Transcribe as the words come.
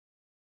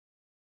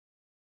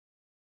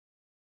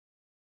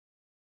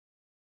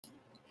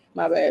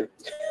My bad.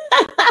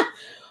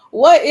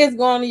 What is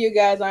going on, you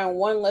guys? I am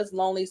one less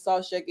lonely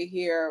salt shaker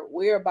here.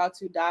 We're about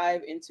to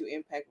dive into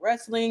Impact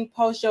Wrestling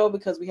post show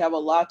because we have a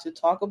lot to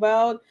talk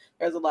about.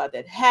 There's a lot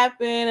that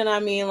happened, and I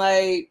mean,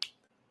 like,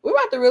 we're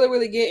about to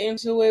really get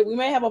into it. We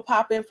may have a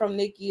pop in from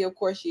Nikki. Of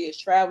course, she is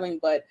traveling,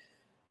 but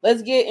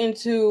let's get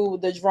into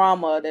the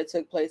drama that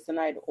took place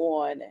tonight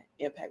on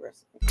Impact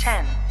Wrestling.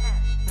 10,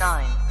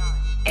 9,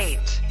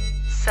 8,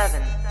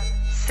 7,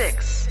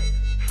 6,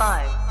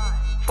 5,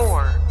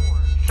 4,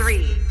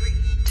 3,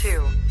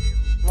 2,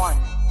 1,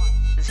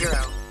 0.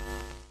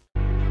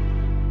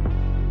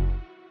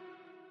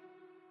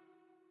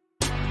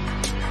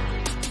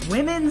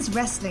 Women's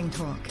Wrestling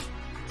Talk,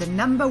 the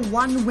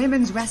 #1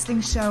 women's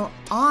wrestling show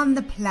on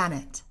the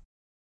planet.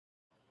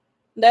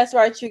 That's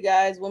right, you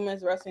guys.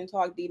 Women's Wrestling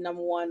Talk, the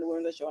 #1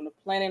 women's show on the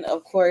planet.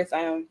 Of course,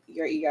 I am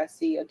your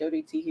EIC,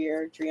 Adoti T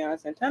here, Triana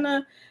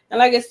Santana. And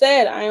like I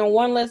said, I am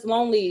one less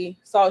lonely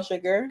salt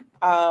sugar.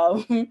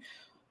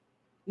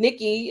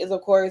 Nikki is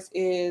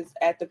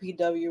at the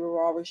PW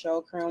Revolver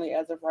show currently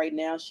as of right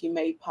now. She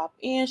may pop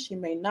in, she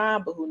may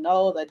not, but who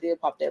knows? I did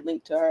pop that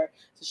link to her.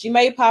 So she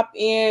may pop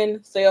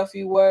in, say a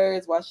few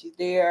words while she's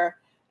there,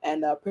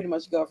 and pretty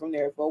much go from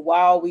there. But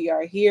while we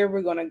are here,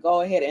 we're going to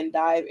go ahead and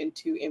dive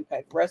into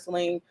Impact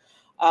Wrestling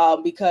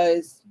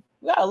because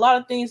we got a lot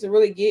of things to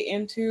really get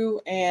into,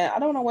 and I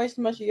don't want to waste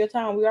too much of your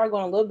time. We are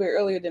going a little bit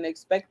earlier than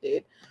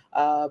expected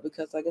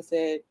because, like I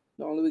said,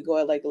 normally we go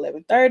at like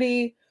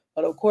 11:30.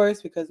 But of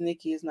course, because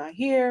Nikki is not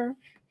here,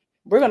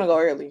 we're going to go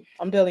early.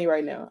 I'm telling you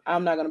right now.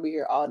 I'm not going to be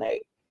here all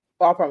night.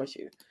 Well, I promise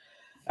you.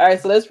 All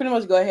right, so let's pretty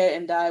much go ahead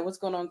and dive. What's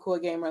going on, Cool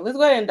Gamer? Let's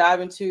go ahead and dive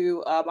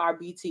into our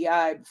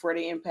BTI before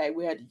the Impact.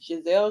 We had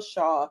Giselle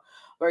Shaw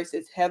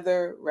versus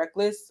Heather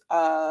Reckless.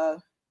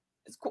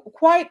 It's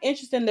quite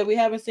interesting that we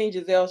haven't seen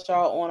Giselle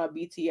Shaw on a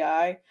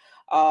BTI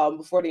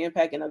before the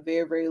Impact in a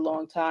very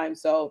long time.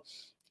 So,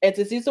 and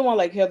to see someone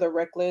like Heather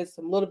Reckless,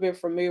 I'm a little bit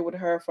familiar with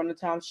her from the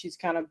time she's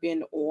kind of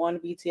been on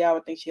BTI. I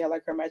think she had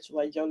like her match with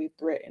like Jody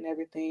Threat and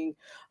everything,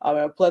 and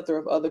a plethora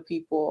of other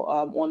people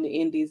on the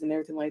indies and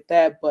everything like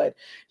that. But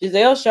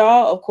Giselle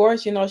Shaw, of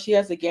course, you know, she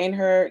has to gain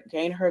her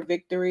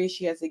victory.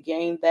 She has to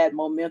gain that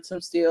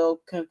momentum, still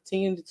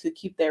continue to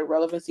keep that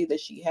relevancy that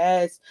she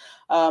has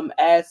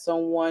as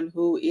someone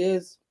who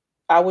is,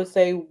 I would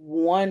say,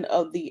 one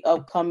of the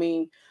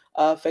upcoming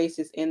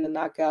faces in the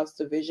Knockouts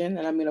division.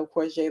 And I mean, of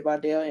course, Jay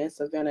Vidal and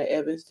Savannah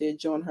Evans did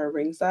join her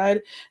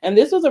ringside. And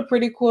this was a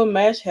pretty cool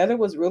match. Heather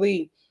was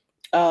really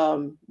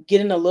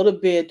getting a little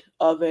bit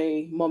of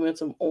a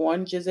momentum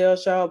on Giselle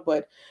Shaw,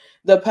 but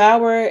the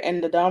power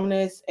and the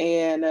dominance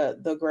and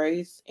the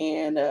grace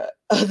and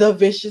the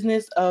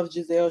viciousness of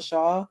Giselle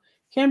Shaw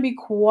can be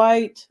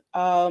quite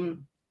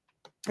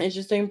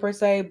interesting per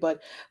se,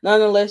 but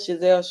nonetheless,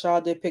 Giselle Shaw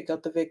did pick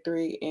up the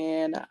victory,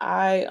 and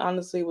I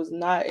honestly was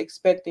not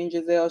expecting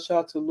Giselle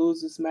Shaw to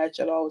lose this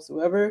match at all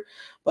whatsoever.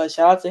 But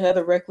shout out to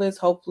Heather Reckless.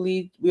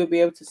 Hopefully, we'll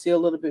be able to see a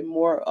little bit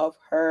more of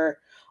her,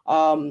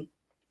 in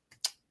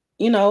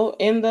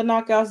the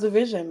Knockouts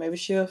division. Maybe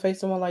she'll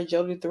face someone like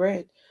Jody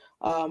Threat,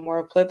 or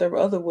a plethora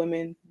of other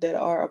women that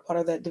are a part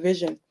of that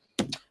division.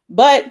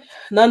 But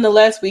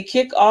nonetheless, we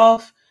kick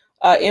off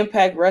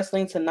Impact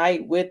Wrestling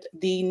tonight with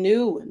the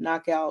new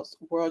Knockouts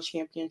World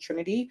Champion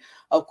Trinity.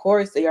 Of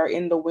course, they are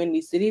in the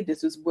Windy City.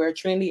 This is where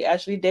Trinity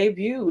actually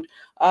debuted.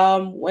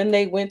 When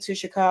they went to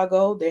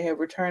Chicago, they have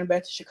returned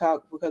back to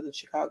Chicago because of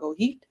Chicago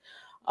Heat,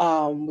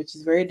 which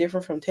is very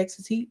different from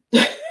Texas Heat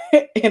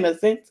in a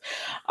sense.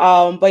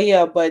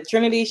 But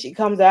Trinity, she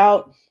comes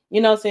out.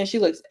 You know what I'm saying? She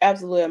looks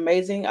absolutely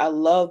amazing. I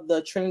love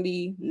the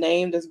Trinity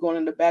name that's going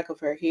in the back of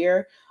her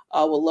hair.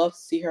 I would love to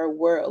see her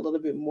wear a little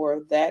bit more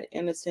of that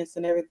in a sense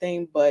and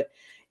everything. But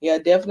yeah,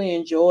 definitely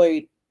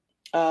enjoyed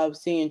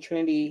seeing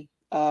Trinity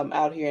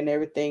out here and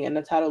everything. And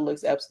the title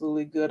looks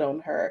absolutely good on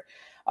her.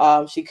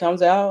 She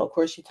comes out, of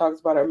course, she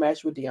talks about her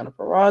match with Deonna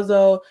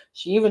Purrazzo.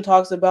 She even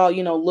talks about,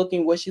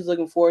 what she's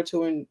looking forward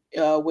to in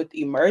with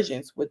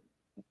Emergence, with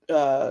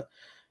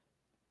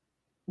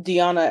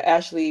Deonna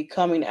actually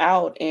coming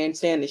out and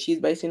saying that she's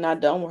basically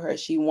not done with her.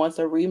 She wants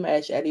a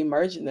rematch at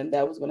Emergence, and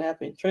that was going to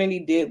happen. Trinity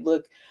did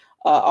look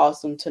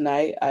awesome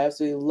tonight. I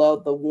absolutely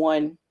love the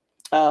one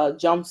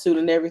jumpsuit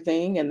and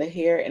everything, and the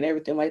hair and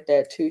everything like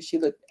that too. She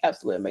looked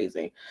absolutely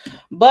amazing.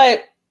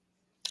 But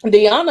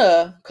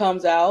Deonna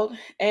comes out,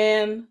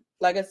 and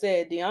like I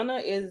said,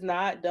 Deonna is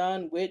not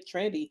done with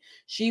Trinity.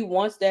 She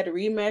wants that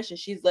rematch, and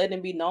she's letting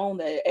it be known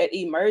that at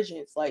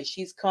Emergence, like,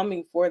 she's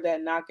coming for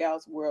that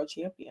Knockouts World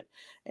Champion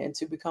and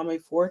to become a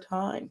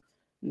 4-time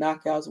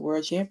Knockouts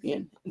World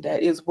Champion.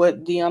 That is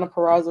what Deonna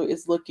Purrazzo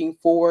is looking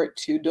forward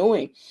to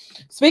doing.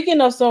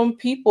 Speaking of some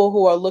people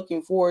who are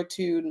looking forward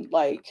to,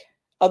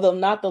 although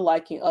not the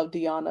liking of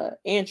Deonna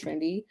and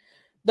Trinity,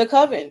 the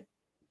Coven.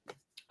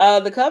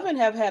 The Coven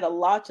have had a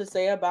lot to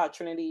say about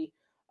Trinity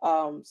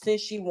since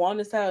she won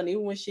this title, and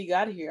even when she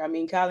got here. I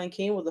mean, Kylan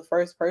King was the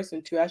first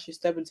person to actually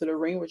step into the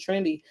ring with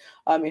Trinity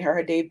in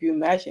her debut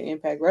match in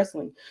Impact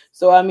Wrestling.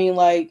 So, I mean,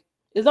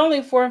 It's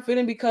only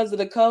forfeiting because of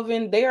the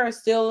Coven. They are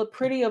still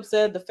pretty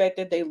upset at the fact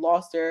that they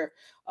lost their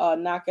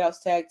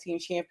Knockouts Tag Team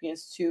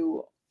Champions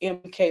to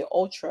MK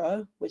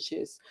Ultra, which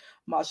is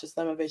Masha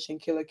Slamovich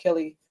and Killer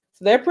Kelly.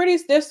 So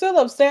they're still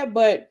upset,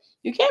 but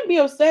you can't be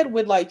upset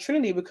with like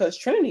Trinity because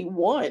Trinity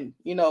won,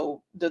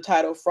 the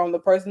title from the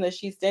person that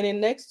she's standing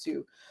next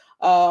to.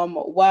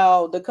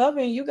 While the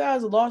Coven, you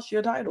guys lost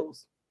your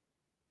titles.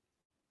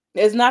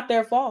 It's not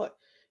their fault.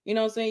 You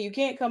know what I'm saying? You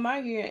can't come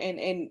out here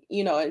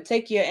and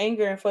take your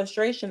anger and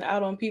frustration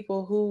out on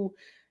people who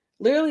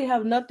literally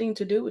have nothing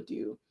to do with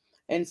you.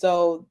 And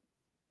so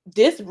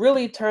this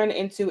really turned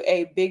into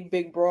a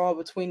big brawl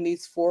between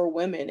these four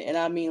women. And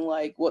I mean,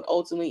 like, what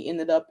ultimately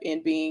ended up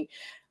in being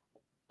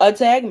a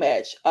tag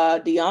match.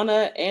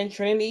 Deanna and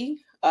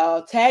Trinity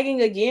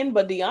tagging again,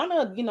 but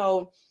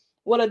Deanna,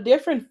 what a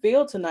different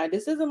feel tonight.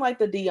 This isn't like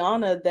the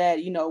Deanna that,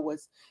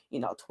 was,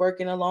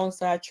 twerking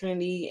alongside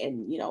Trinity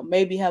and,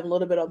 maybe have a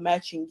little bit of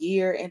matching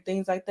gear and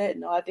things like that.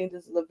 No, I think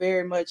this is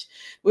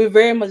we're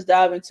very much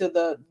dive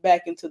into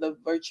back into the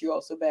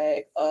virtuoso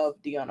bag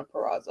of Deanna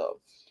Purrazzo.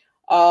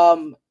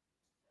 Um,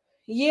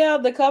 yeah,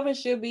 the Coven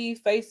should be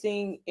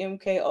facing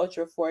MK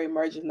Ultra for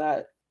Emergence,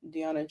 not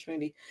Deanna and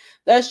Trinity.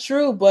 That's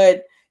true,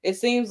 but it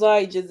seems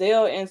like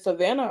Giselle and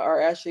Savannah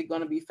are actually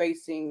going to be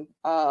facing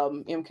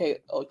MK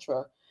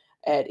Ultra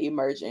at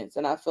Emergence,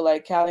 and I feel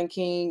like Callan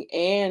King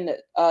and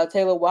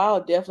Taylor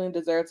Wilde definitely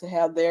deserve to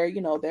have their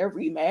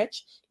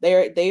rematch.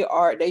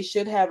 They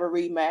should have a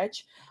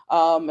rematch,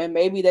 and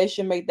maybe they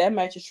should make that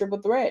match a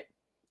triple threat.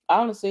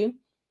 Honestly,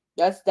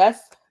 that's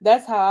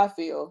how I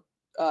feel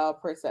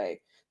per se.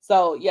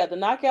 So yeah, the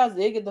knockouts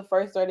did get the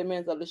first 30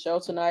 minutes of the show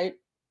tonight,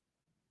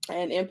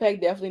 and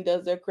Impact definitely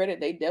does their credit.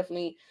 They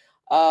definitely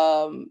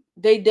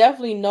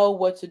know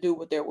what to do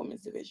with their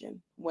women's division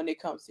when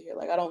it comes to here.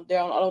 Like I don't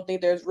think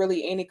there's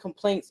really any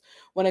complaints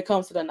when it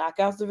comes to the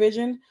knockouts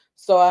division.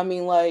 So I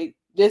mean, like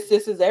this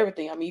is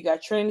everything. I mean, you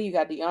got Trinity, you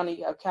got Deanna,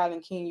 you have Callan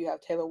King, you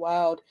have Taylor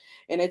Wilde,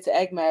 and it's an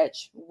egg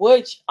match,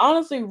 which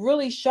honestly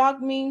really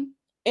shocked me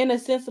in the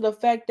sense of the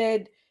fact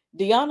that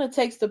Deanna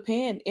takes the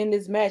pin in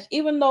this match,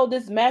 even though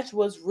this match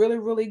was really,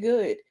 really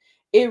good.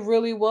 It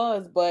really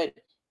was, but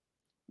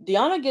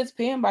Deanna gets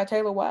pinned by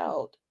Taylor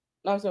Wilde.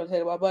 No, I'm sorry,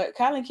 Taylor Wilde, but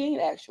Kylan King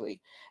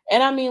actually.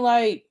 And I mean,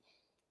 like,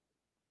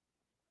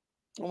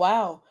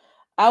 wow.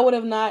 I would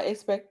have not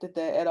expected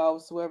that at all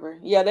whatsoever.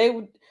 Yeah, they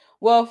would.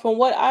 Well, from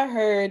what I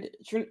heard,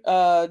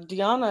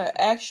 Deanna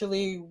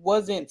actually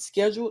wasn't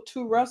scheduled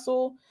to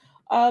wrestle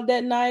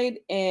that night,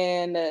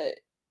 and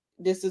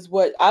this is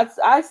what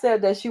I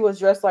said that she was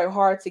dressed like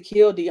hard to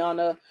kill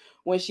Deanna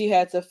when she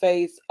had to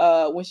face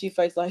when she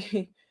faced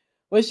like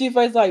when she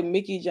faced like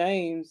Mickey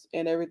James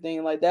and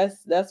everything. Like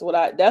that's what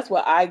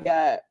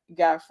I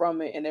got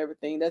from it and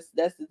everything.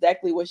 That's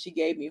exactly what she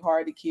gave me,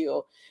 hard to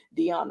kill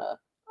Deanna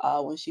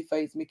when she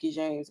faced Mickey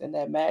James in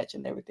that match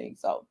and everything.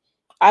 So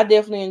I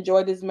definitely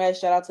enjoyed this match.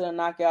 Shout out to the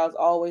Knockouts,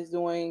 always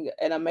doing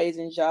an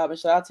amazing job, and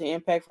shout out to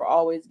Impact for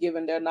always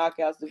giving their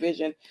Knockouts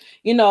division,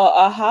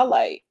 a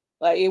highlight.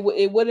 Like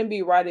it wouldn't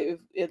be right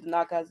if the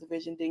Knockouts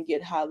division didn't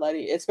get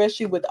highlighted,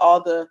 especially with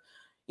all the,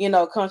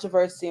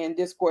 controversy and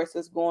discourse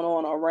that's going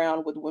on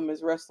around with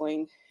women's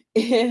wrestling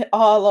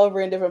all over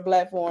in different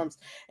platforms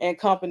and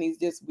companies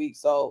this week.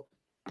 So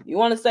you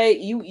want to say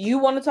you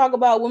want to talk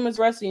about women's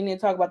wrestling, you need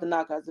to talk about the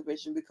Knockouts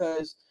division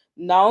because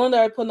not only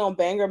are they putting on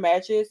banger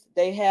matches,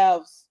 they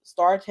have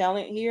star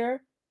talent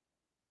here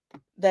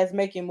that's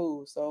making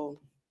moves. So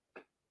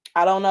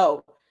I don't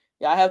know.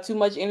 Y'all have too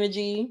much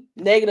energy,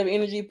 negative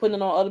energy, putting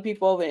it on other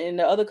people over in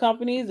the other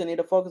companies, and need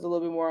to focus a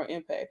little bit more on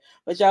Impact.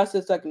 But y'all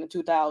still stuck in the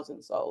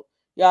 2000s, so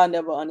y'all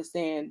never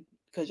understand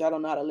because y'all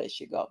don't know how to let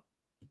shit go.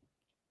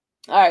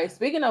 All right,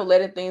 speaking of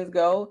letting things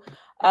go,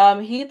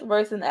 Heath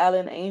versus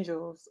Allen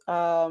Angels.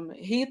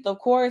 Heath, of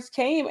course,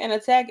 came and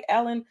attacked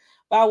Allen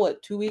about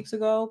what 2 weeks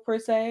ago per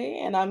se,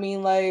 and I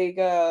mean like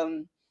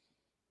Allen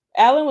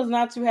was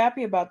not too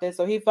happy about that,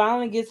 so he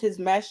finally gets his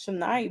match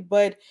tonight,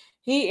 but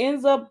he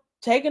ends up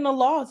taking a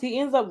loss. He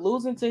ends up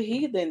losing to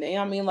Heath, and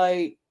I mean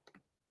like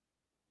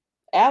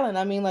Allen,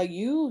 I mean, like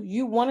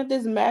you wanted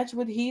this match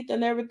with Heath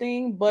and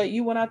everything, but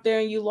you went out there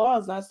and you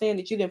lost. Not saying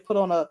that you didn't put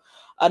on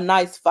a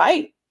nice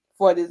fight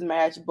for this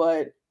match,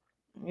 but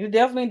you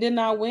definitely did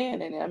not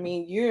win. And I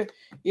mean,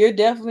 you're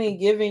definitely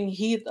giving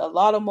Heath a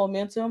lot of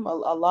momentum, a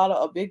lot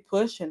of a big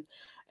push,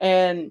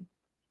 and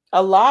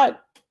a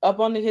lot up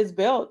under his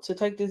belt to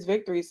take this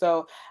victory.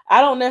 So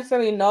I don't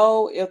necessarily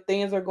know if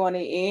things are going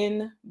to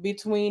end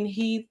between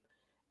Heath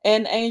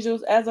and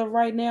Angels as of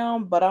right now,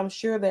 but I'm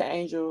sure that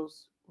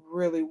Angels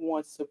really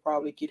wants to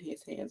probably get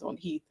his hands on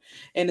Heath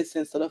in the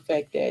sense of the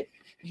fact that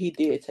he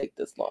did take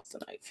this loss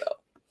tonight. So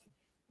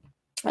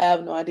I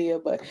have no idea,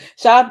 but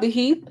shout out to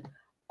Heath.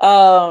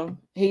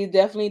 He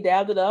definitely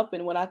dabbed it up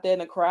and went out there in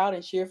the crowd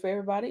and cheered for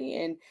everybody,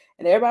 and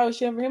everybody was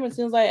cheering for him. It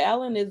seems like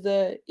Allen is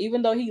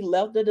even though he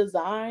left the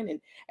design and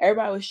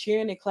everybody was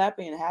cheering and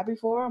clapping and happy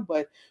for him,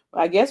 but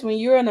I guess when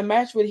you're in a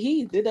match with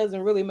Heath, it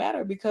doesn't really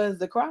matter because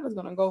the crowd is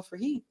gonna go for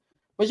Heath.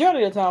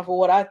 majority of the time, for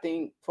what I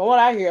think, from what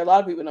I hear, a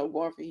lot of people know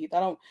going for Heath. I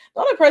don't.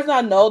 The only person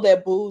I know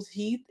that boos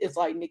Heath is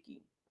like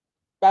Nikki.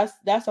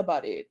 That's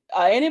about it.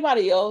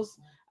 Anybody else,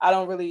 I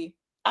don't really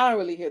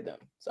hear them.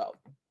 So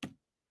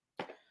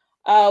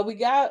we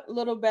got a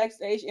little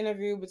backstage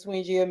interview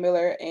between Gia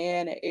Miller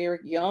and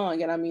Eric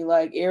Young. And I mean,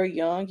 like, Eric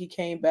Young, he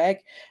came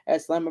back at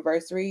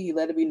Slammiversary. He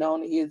let it be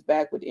known that he is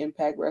back with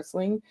Impact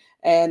Wrestling.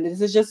 And this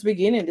is just the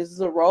beginning. This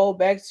is a roll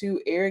back to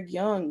Eric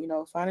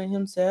Young, finding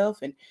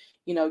himself and,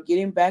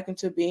 getting back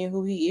into being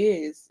who he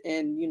is.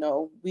 And,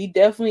 we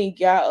definitely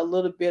got a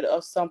little bit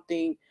of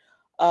something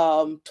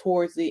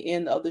towards the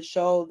end of the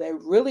show that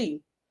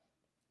really,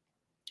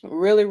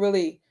 really,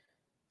 really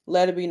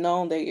let it be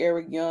known that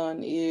Eric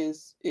Young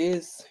is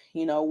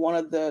one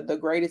of the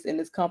greatest in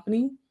this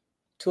company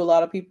to a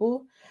lot of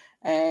people,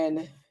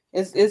 and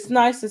it's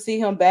nice to see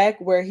him back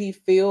where he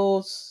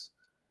feels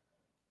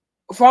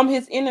from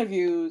his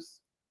interviews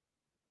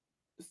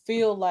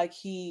feel like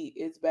he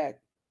is back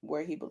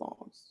where he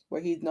belongs,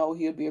 where he know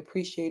he'll be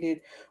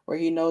appreciated, where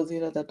he knows he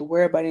doesn't have to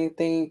worry about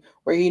anything,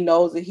 where he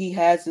knows that he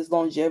has his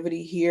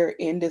longevity here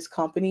in this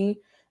company,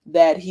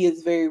 that he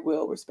is very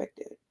well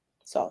respected.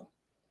 So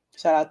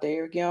shout out to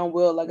Eric Young.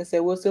 Like I said,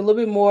 we'll see a little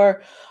bit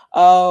more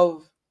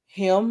of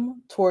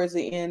him towards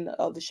the end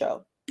of the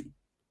show.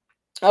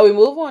 We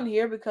move on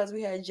here because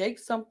we had Jake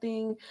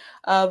something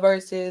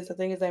versus, I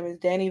think his name is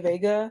Danny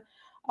Vega.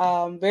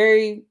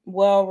 Very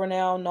well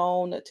renowned,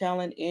 known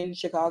talent in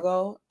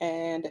Chicago,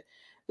 and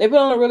they put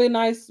on a really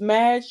nice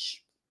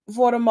match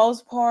for the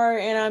most part.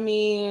 And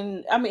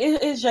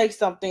it's Jake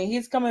something.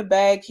 He's coming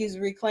back. He's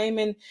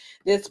reclaiming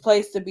this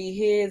place to be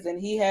his, and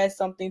he has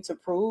something to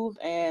prove.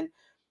 And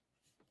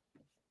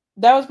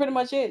that was pretty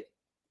much it.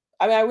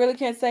 I mean, I really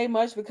can't say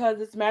much because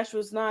this match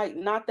was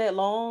not that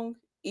long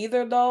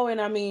either, though.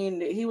 And I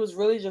mean, he was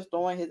really just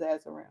throwing his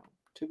ass around.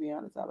 To be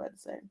honest, I would to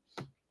say.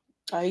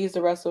 He used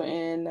to wrestle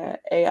in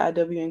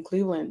AIW in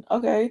Cleveland.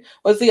 Okay,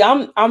 well, see,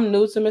 I'm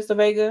new to Mr.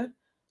 Vega,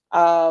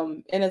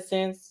 in a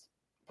sense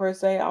per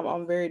se.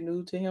 I'm very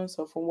new to him.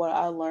 So from what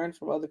I learned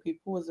from other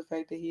people was the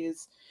fact that he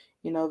is,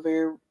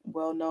 very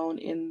well known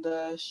in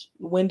the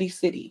Windy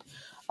City,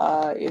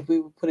 if we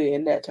would put it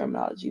in that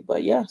terminology.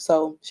 But yeah,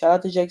 so shout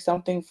out to Jake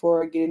Something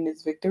for getting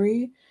this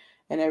victory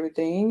and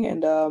everything.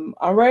 And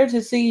I'm ready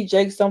to see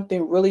Jake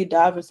Something really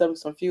dive into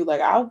some feud.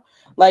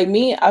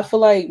 I feel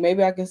like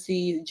maybe I can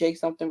see Jake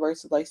Something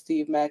versus like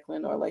Steve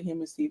Macklin, or like him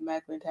and Steve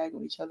Macklin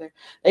tagging each other.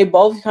 They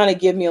both kind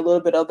of give me a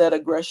little bit of that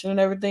aggression and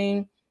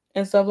everything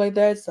and stuff like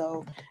that.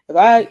 So if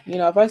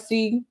I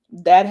see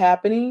that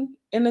happening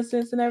in a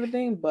sense and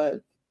everything,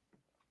 but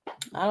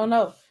I don't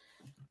know.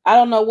 I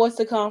don't know what's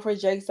to come for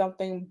Jake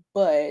Something,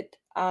 but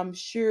I'm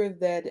sure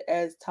that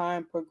as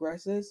time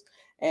progresses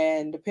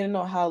and depending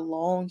on how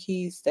long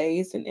he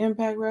stays in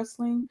Impact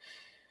Wrestling,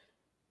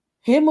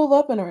 he'll move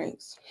up in the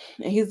ranks.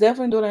 And he's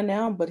definitely doing it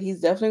now, but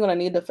he's definitely going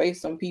to need to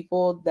face some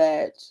people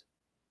that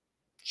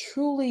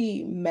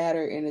truly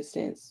matter in a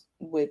sense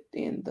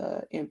within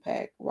the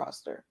Impact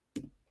roster.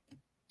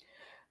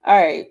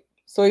 All right,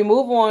 so we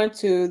move on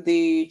to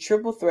the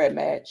triple threat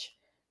match.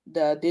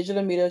 The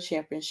Digital Media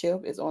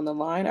Championship is on the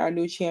line. Our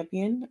new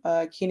champion,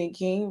 Kenny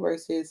King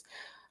versus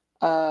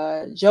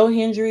Joe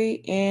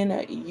Hendry and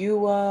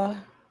Yua.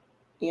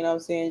 You know what I'm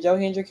saying? Joe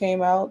Hendry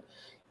came out.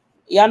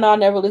 Y'all know I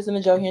never listen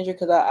to Joe Hendry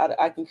because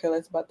I can care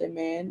less about that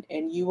man.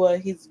 And Yua,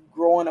 he's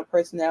growing a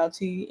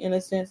personality in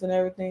a sense and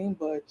everything.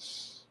 But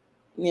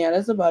yeah,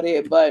 that's about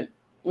it. But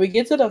we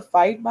get to the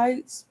fight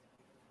bites.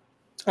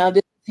 This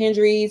is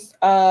Hendry's.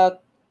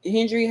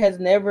 Hendry has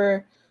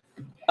never.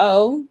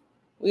 Oh,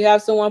 we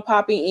have someone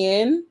popping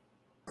in.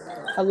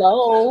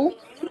 Hello.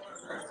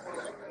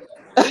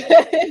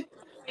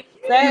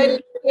 Say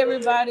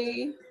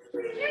everybody.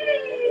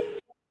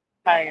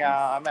 Hi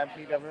y'all, I'm at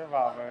PW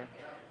Revolver.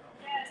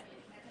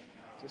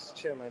 Just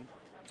chilling.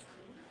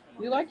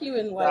 You like you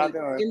in What y'all like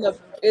doing? in the.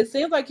 It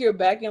seems like you're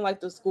back in like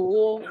the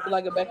school,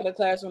 like back in the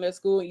classroom at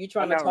school, and you're I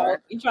trying to know, right?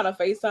 talk. You're trying to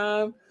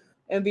FaceTime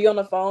and be on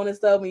the phone and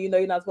stuff, and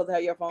you're not supposed to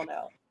have your phone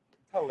out.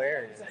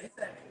 Hilarious.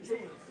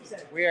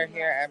 We are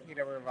here at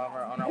PW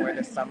Revolver on our way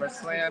to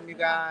SummerSlam, you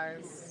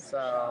guys.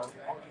 So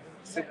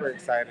super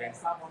exciting.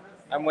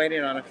 I'm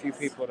waiting on a few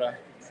people to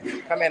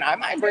come in. I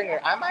might have a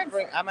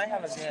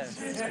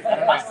guest. I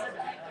don't know.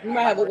 You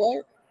might have a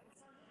what?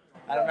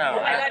 I don't know.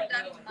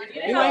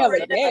 You might have a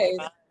Let me go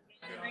guest.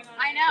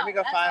 find, let me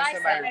go find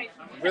somebody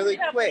really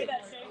quick.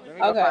 Let me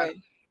go find.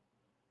 Okay.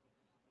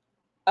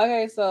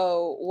 Okay,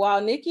 so while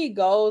Nikki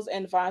goes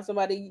and finds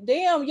somebody,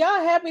 damn,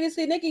 y'all happy to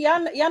see Nikki?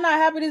 Y'all not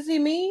happy to see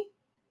me?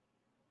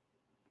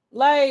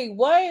 Like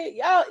what?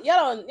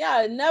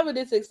 Y'all never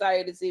this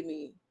excited to see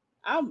me.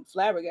 I'm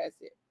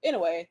flabbergasted.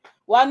 Anyway,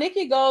 while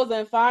Nikki goes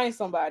and finds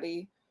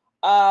somebody,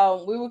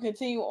 we will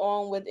continue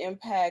on with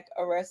Impact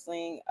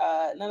Wrestling.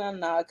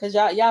 No, cause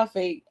y'all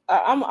fake.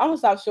 I'm gonna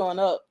stop showing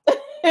up.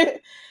 All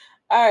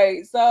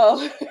right,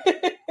 so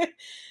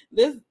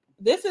this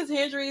this is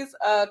Hendry's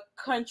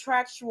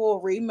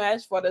contractual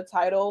rematch for the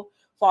title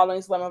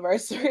following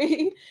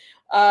Slammiversary.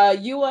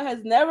 Yua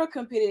has never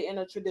competed in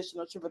a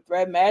traditional triple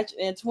threat match.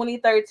 In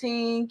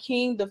 2013,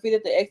 King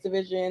defended the X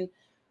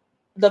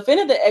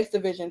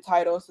Division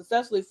title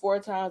successfully 4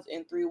 times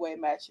in 3-way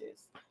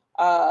matches.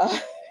 Uh,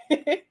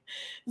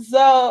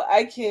 so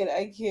I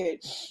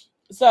kid.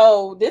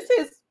 So this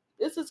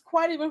is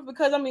quite even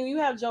because I mean you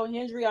have Joe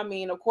Hendry. I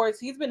mean, of course,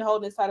 he's been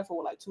holding this title for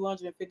what, like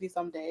 250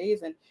 some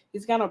days, and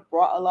he's kind of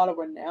brought a lot of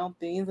renowned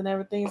things and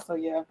everything. So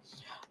yeah,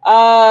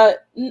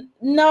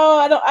 no,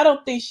 I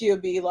don't think she'll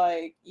be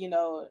like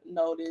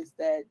noticed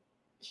that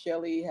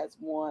Shelly has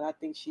won. I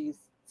think she's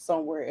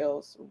somewhere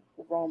else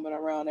roaming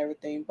around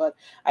everything. But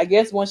I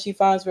guess once she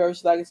finds where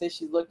she, like I said,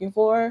 she's looking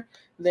for,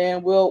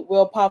 then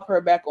we'll pop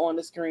her back on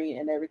the screen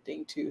and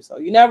everything too. So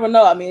you never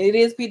know. I mean, it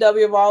is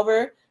PW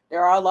Evolver.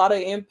 There are a lot of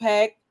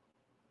Impact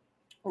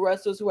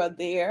wrestlers who are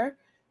there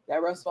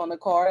that wrestle on the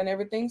card and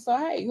everything. So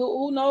hey,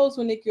 who knows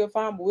who Nikki will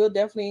find? But we'll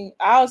definitely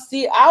I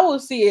will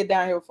see it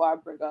down here before I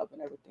bring up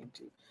and everything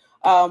too.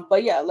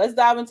 But yeah, let's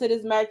dive into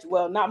this match.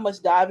 Well, not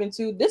much dive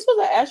into. This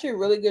was actually a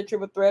really good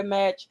triple threat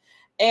match.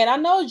 And I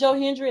know Joe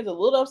Hendry is a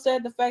little upset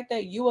at the fact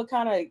that Yua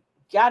kind of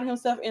got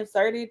himself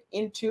inserted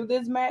into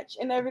this match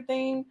and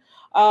everything.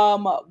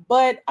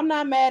 But I'm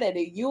not mad at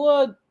it.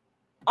 Yua,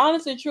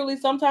 honestly, truly,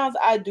 sometimes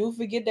I do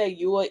forget that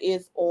Yua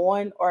is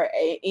on or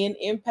in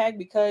Impact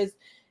because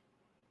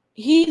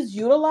he's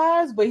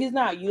utilized, but he's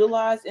not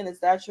utilized in a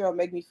stature of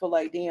make me feel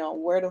like,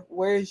 damn,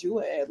 where is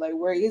Yua at? Like,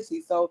 where is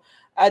he? So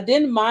I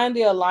didn't mind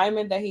the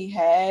alignment that he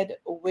had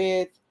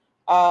with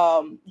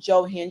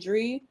Joe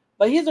Hendry,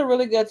 but he's a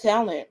really good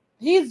talent.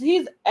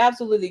 He's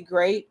absolutely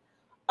great.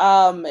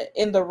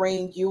 In the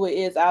ring, Yua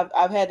is.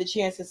 I've had the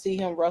chance to see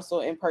him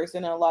wrestle in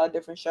person in a lot of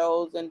different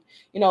shows, and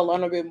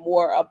learn a bit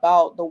more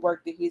about the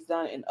work that he's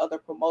done in other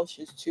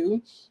promotions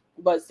too.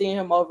 But seeing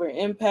him over in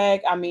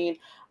Impact, I mean,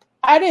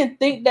 I didn't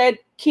think that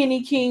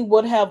Kenny King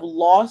would have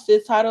lost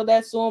his title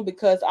that soon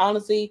because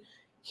honestly,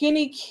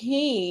 Kenny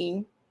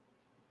King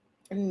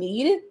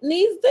needs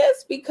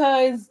this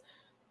because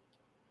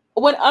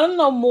when I don't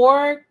know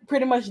more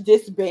pretty much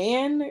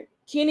disband,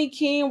 Kenny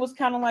King was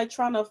kind of like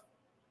trying to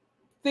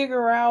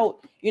figure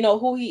out,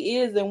 who he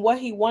is and what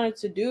he wanted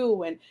to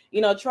do and,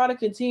 try to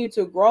continue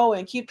to grow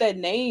and keep that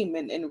name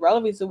and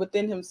relevancy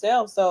within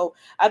himself. So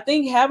I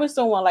think having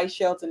someone like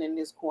Shelton in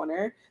this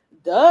corner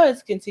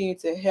does continue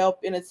to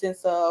help in a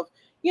sense of,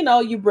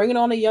 you bringing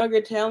on a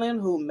younger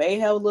talent who may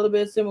have a little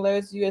bit of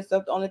similarities to you,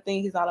 except the only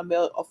thing he's not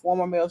a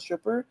former male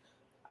stripper.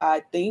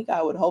 I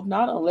would hope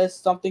not, unless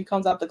something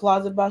comes out the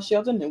closet about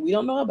Shelton and we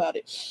don't know about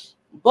it.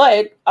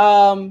 But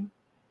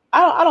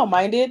I don't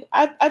mind it.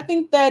 I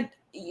think that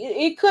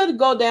it could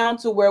go down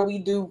to where we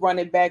do run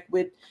it back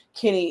with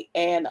Kenny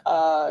and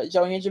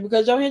Joe Hendry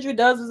because Joe Hendry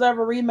does deserve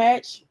a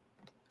rematch.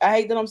 I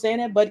hate that I'm saying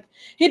that, but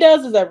he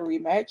does deserve a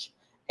rematch,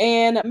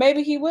 and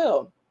maybe he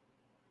will.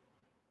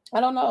 I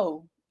don't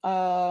know.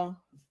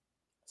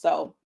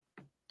 So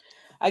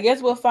I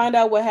guess we'll find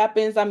out what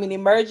happens. I mean,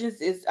 Emergence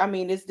is. I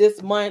mean, it's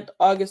this month,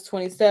 August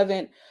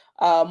 27th.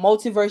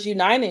 Multiverse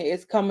United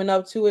is coming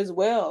up too as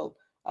well.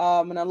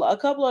 And a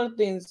couple other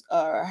things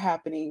are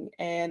happening,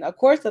 and of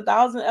course, the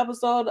 1,000th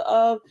episode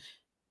of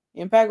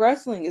Impact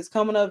Wrestling is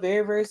coming up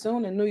very, very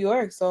soon in New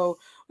York. So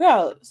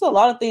yeah, it's a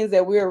lot of things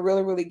that we're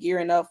really, really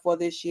gearing up for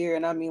this year.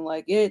 And I mean,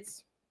 like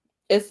it's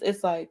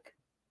like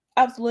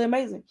absolutely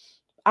amazing.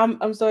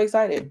 I'm so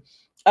excited.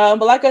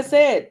 But like I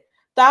said,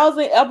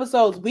 1,000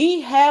 episodes.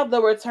 We have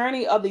the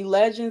returning of the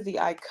legends, the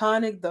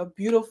iconic, the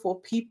beautiful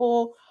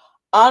people.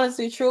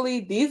 Honestly,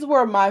 truly, these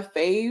were my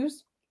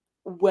faves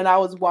when I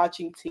was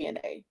watching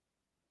TNA.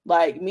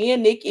 Like me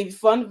and Nikki,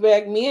 fun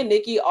fact, me and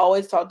Nikki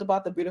always talked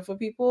about the beautiful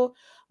people.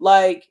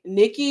 Like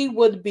Nikki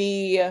would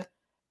be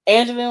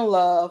Angelina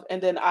Love,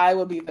 and then I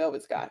would be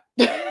Velvet Sky.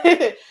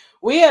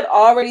 We had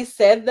already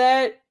said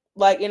that,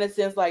 like in a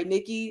sense, like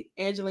Nikki,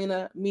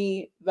 Angelina,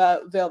 me,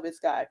 Velvet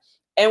Sky,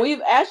 and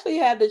we've actually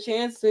had the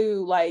chance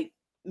to like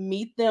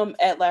meet them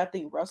at like, I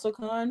think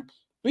WrestleCon.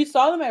 We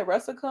saw them at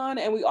WrestleCon,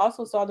 and we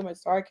also saw them at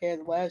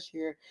Starrcast last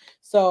year.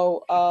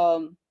 So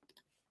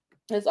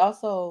it's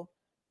also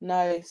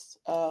nice.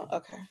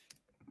 Okay.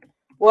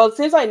 Well, it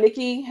seems like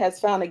Nikki has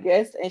found a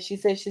guest, and she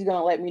says she's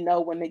gonna let me know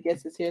when the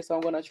guest is here. So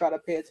I'm gonna try to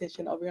pay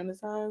attention over here on the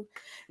time.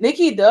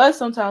 Nikki does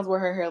sometimes wear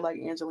her hair like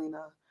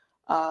Angelina.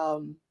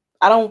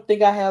 I don't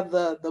think I have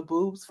the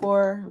boobs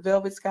for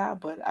Velvet Sky,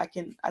 but I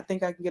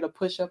think I can get a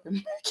push up and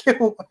make it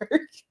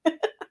work.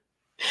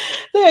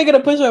 Think I get a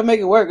push up and make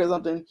it work or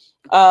something.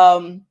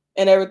 And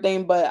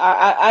everything. But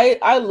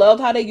I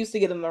loved how they used to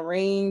get in the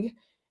ring.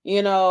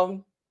 You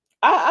know,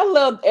 I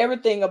loved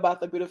everything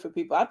about the beautiful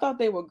people. I thought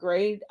they were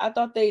great. I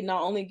thought they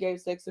not only gave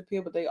sex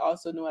appeal, but they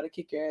also knew how to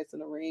kick your ass in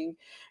the ring.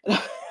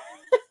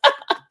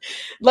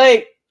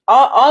 Like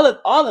all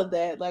of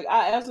that. Like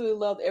I absolutely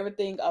loved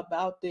everything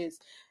about this.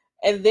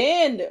 And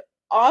then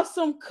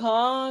Awesome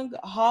Kong,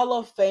 Hall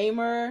of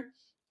Famer.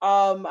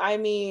 I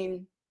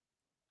mean,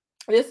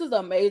 this is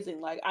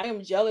amazing. Like I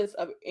am jealous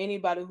of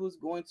anybody who's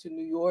going to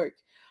New York.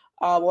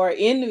 or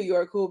in New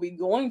York, who will be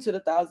going to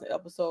the 1,000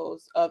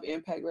 episodes of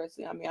Impact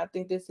Wrestling. I mean, I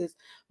think this is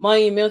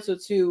monumental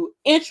to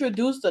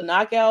introduce the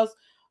knockouts.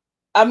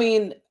 I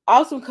mean,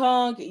 Awesome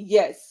Kong,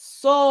 yes,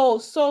 so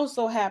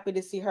happy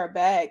to see her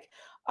back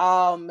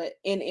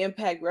in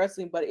Impact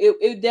Wrestling, but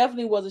it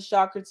definitely was a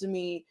shocker to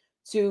me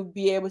to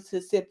be able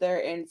to sit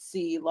there and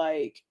see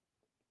like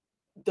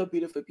the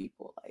beautiful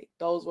people. Like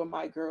those were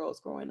my girls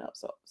growing up.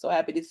 So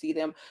happy to see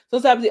them. So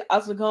happy to see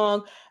Awesome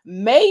Kong.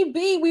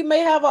 Maybe we may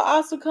have an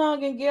Awesome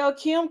Kong and Gail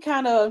Kim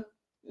kind of,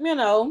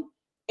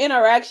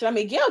 interaction. I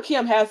mean, Gail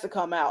Kim has to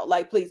come out.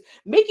 Like, please.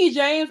 Mickey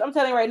James, I'm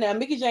telling you right now,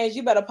 Mickey James,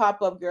 you better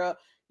pop up, girl.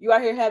 You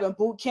out here having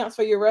boot camps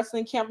for your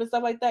wrestling camp and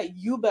stuff like that.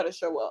 You better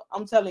show up.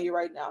 I'm telling you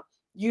right now.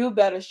 You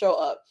better show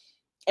up.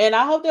 And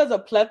I hope there's a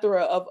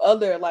plethora of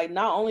other, like,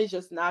 not only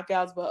just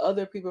knockouts, but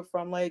other people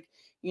from like,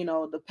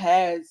 the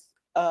past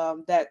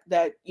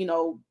that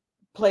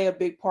play a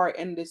big part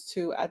in this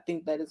too. I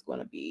think that is going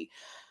to be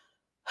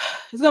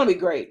it's going to be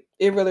great.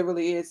 It really,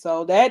 really is.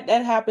 So that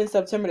happens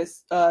September the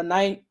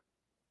 9th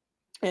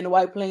in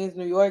White Plains,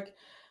 New York.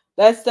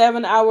 That's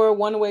 7-hour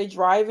one-way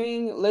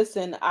driving.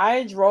 Listen,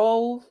 I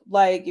drove,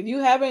 like, if you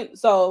haven't,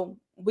 so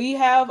we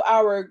have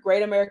our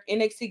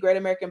NXT Great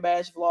American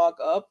Bash vlog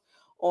up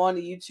on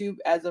YouTube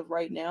as of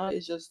right now.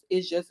 It's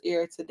just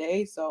aired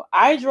today. So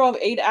I drove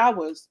 8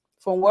 hours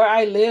from where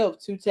I live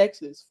to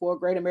Texas for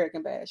Great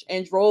American Bash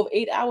and drove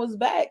 8 hours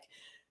back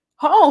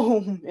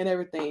home and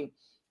everything.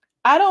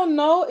 I don't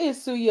know if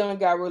Su Young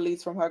got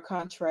released from her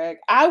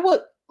contract. I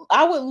would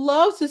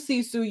love to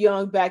see Su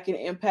Young back in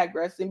Impact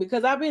Wrestling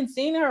because I've been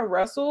seeing her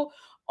wrestle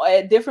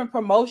at different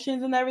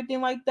promotions and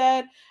everything like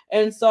that.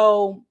 And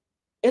so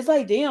it's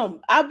like, damn,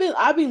 I've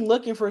been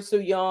looking for Su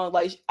Young.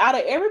 Like, out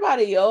of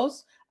everybody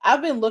else,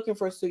 I've been looking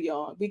for Su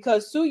Young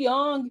because Su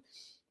Young,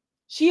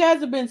 she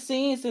hasn't been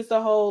seen since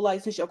the whole,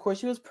 like, since of course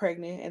she was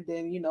pregnant, and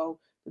then the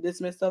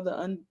dismissal of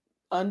the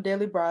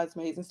undeadly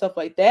bridesmaids and stuff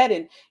like that.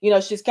 And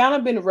she's kind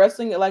of been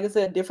wrestling, like I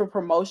said, different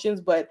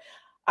promotions, but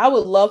I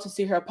would love to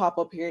see her pop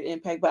up here at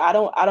Impact. But I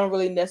don't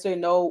really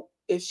necessarily know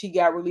if she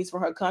got released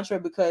from her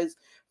contract, because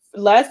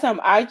last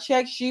time I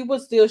checked, she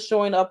was still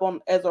showing up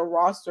on as a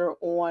roster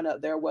on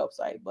their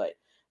website, but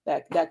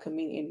that could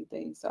mean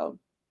anything. So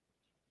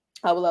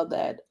I would love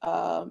that,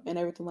 and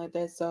everything like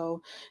that.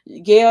 So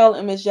Gail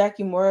and Miss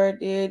Jackie Moore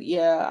did,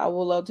 yeah, I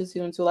would love to see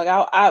them too.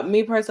 Like,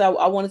 me personally,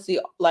 I want to see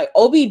like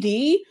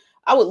OBD.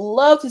 I would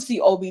love to see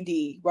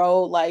OBD,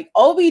 bro. Like,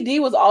 OBD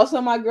was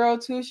also my girl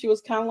too. She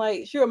was kind of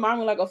like, she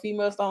reminded me like a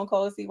female Stone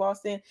Cold Steve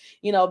Austin,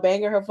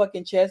 banging her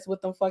fucking chest with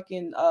them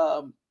fucking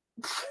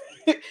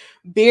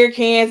beer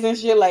cans and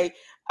shit. Like,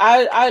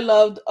 I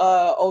loved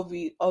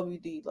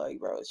OBD, like,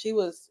 bro. She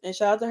was, and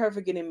shout out to her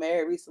for getting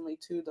married recently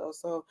too, though.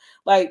 So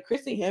like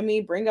Christy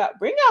Hemme, bring out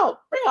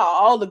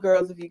all the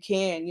girls if you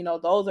can.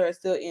 Those are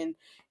still in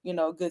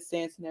good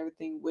sense and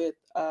everything with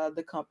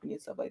the company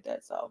and stuff like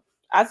that. So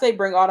I say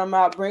bring all them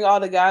out, bring all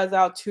the guys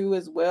out too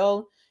as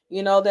well.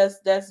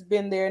 That's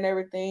been there and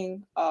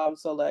everything.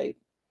 So like,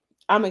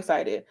 I'm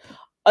excited.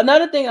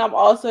 Another thing I'm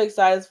also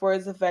excited for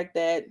is the fact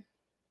that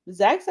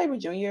Zack Sabre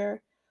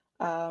Jr.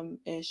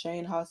 And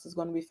Shane Haas is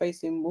going to be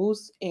facing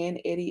Moose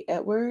and Eddie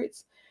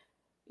Edwards.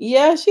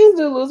 Yeah, she's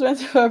due lose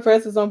to her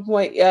press at some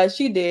point. Yeah,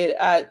 she did.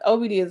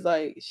 OBD is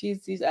like,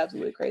 she's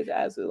absolutely crazy.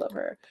 I absolutely love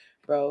her,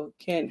 bro.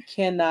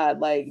 Cannot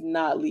like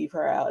not leave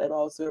her out at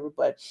all, Silver.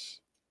 But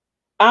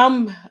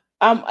I'm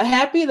I'm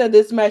happy that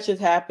this match is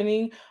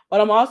happening, but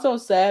I'm also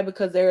sad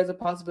because there is a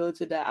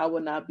possibility that I will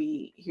not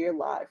be here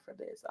live for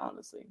this,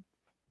 honestly.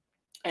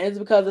 And it's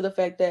because of the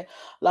fact that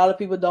a lot of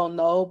people don't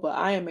know, but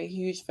I am a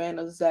huge fan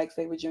of Zack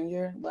Sabre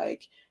Jr.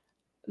 Like,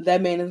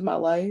 that man is my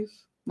life.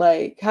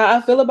 Like, how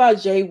I feel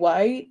about Jay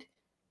White,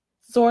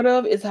 sort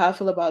of, is how I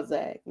feel about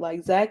Zack.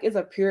 Like, Zack is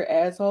a pure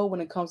asshole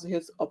when it comes to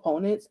his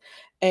opponents,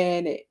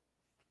 and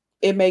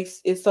it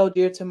makes it so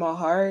dear to my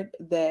heart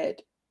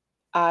that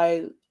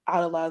I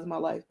idolize my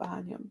life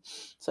behind him.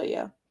 So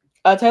yeah.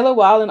 Taylor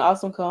Wilde and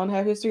Awesome Kong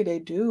have history. They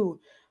do.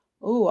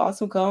 Ooh,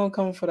 Awesome Kong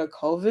coming for the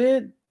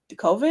COVID,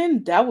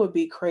 that would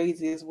be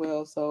crazy as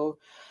well. So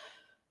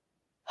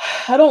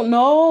I don't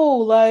know.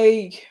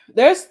 Like,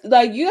 there's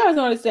like, you guys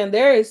don't understand.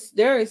 There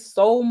is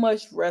so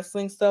much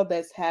wrestling stuff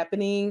that's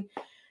happening,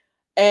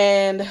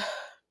 and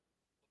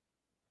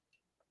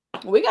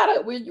we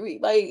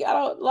like, I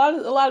don't,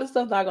 a lot of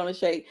stuff not gonna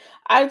shake.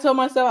 I told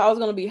myself I was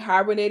gonna be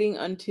hibernating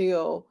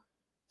until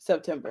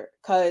September,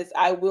 because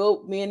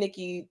me and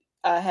Nikki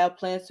have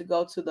plans to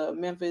go to the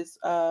Memphis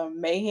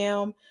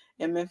Mayhem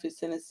in Memphis,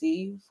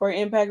 Tennessee for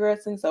Impact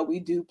Wrestling. So we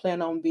do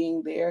plan on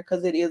being there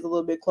because it is a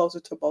little bit closer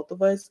to both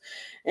of us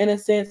in a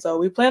sense. So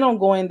we plan on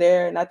going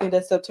there, and I think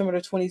that's September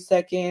the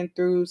 22nd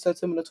through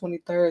September the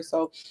 23rd.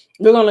 So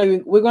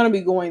we're gonna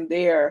be going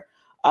there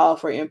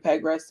for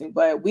Impact Wrestling.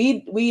 But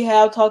we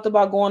have talked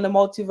about going to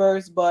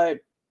Multiverse, but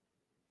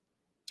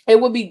it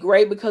would be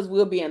great because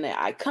we'll be in the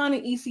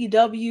iconic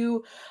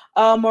ECW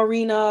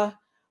arena,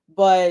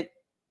 but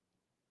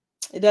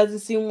it doesn't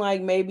seem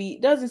like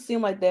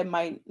that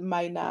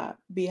might not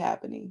be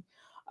happening.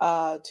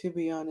 to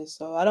be honest.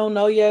 So I don't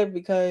know yet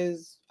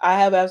because I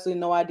have absolutely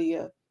no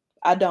idea.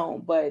 I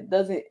don't, but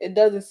it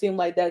doesn't seem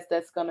like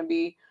that's gonna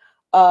be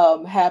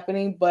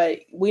happening. But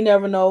we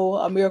never know.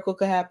 A miracle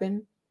could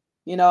happen.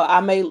 You know,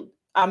 I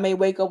may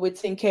wake up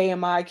with 10K in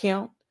my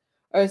account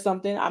or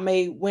something. I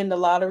may win the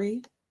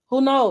lottery.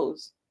 Who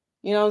knows?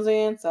 You know what I'm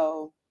saying?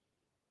 So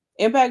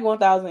Impact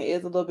 1000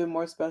 is a little bit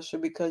more special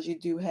because you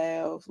do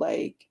have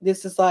like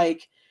this is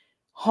like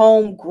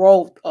home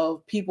growth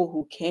of people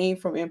who came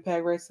from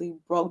Impact Wrestling,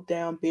 broke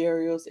down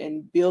barriers,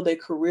 and build a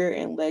career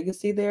and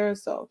legacy there.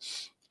 So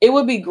it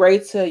would be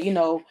great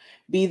to,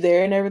 be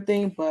there and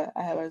everything, but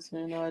I have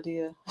absolutely no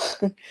idea.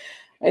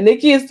 And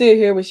Nikki is still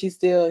here, but she's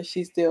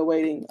still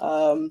waiting,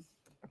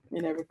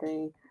 and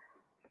everything.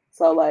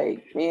 So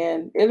like,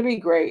 man, it'll be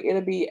great.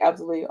 It'll be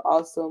absolutely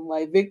awesome.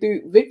 Like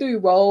Victory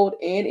Road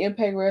and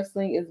Impact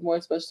Wrestling is more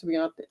special to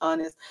be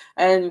honest.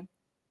 And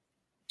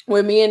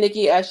with me and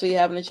Nikki actually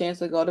having a chance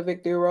to go to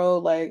Victory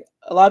Road, like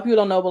a lot of people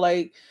don't know, but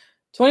like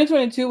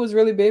 2022 was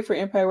really big for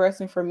Impact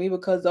Wrestling for me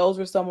because those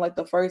were some like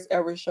the first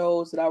ever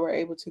shows that I were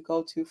able to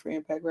go to for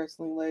Impact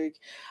Wrestling. Like,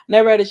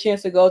 never had a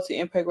chance to go to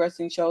Impact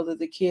Wrestling shows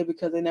as a kid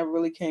because they never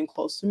really came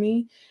close to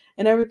me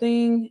and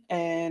everything.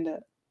 And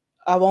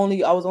I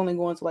was only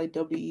going to like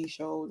WWE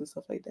shows and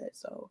stuff like that.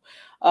 So,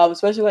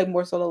 especially like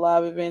more so the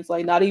live events,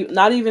 like not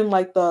even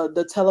like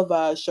the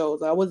televised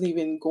shows. I wasn't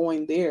even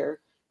going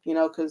there,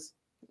 because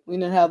we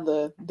didn't have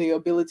the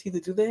ability to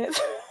do that.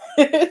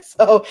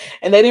 So,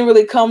 and they didn't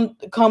really come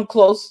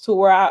close to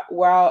where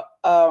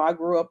I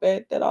grew up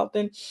at that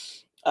often.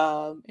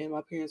 And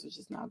my parents were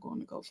just not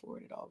going to go for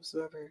it at all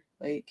whatsoever.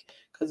 Like,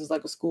 because it's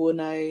like a school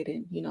night,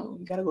 and you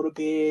gotta go to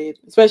bed.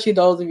 Especially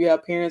those of you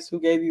have parents who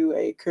gave you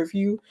a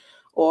curfew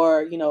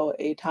or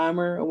a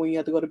timer when you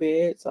have to go to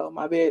bed. So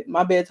my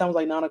bedtime was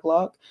like 9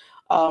 o'clock,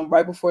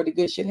 right before the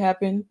good shit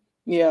happened.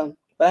 Yeah,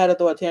 but I had to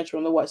throw a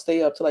tantrum to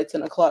stay up till like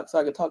 10 o'clock so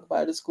I could talk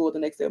about it at school the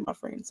next day with my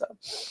friends. So,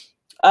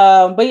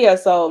 but yeah,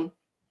 so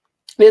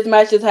this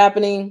match is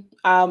happening.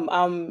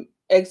 I'm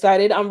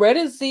excited. I'm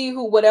ready to see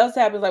what else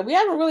happens. Like, we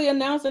haven't really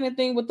announced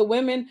anything with the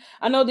women.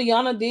 I know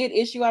Deanna did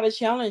issue out a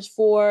challenge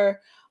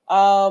for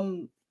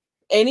um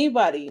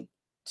anybody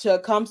to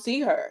come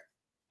see her.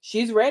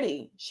 She's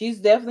ready. She's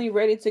definitely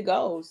ready to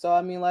go. So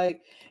I mean,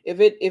 like, if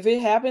it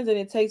happens and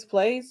it takes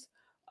place,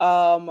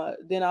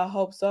 then I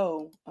hope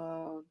so.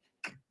 And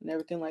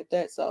everything like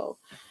that. So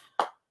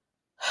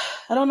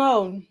I don't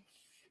know.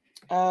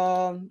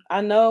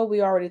 I know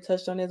we already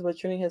touched on this, but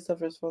Trinity has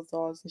suffered from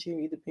thoughts and she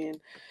need the pen.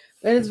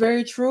 That is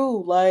very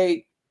true.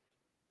 Like,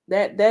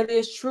 that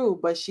is true,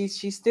 but she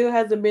still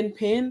hasn't been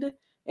pinned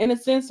in a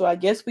sense. So I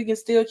guess we can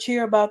still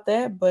cheer about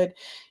that. But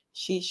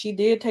she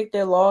did take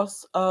that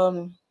loss,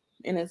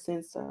 in a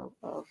sense of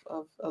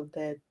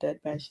that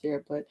match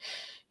there. But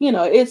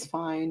it's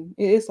fine.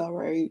 It's all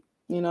right.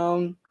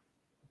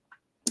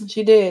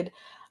 She did.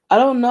 I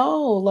don't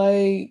know,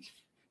 like.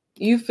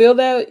 You feel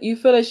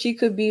that she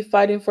could be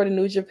fighting for the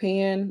New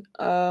Japan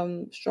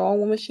Strong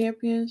Woman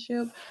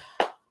Championship?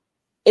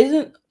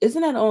 Isn't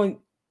that on?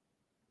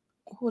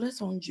 Oh,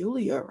 that's on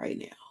Julia right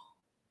now.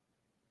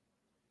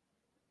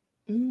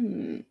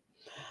 Hmm.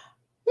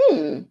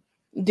 Hmm.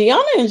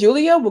 Deanna and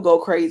Julia will go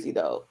crazy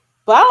though.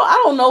 But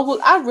I don't know who.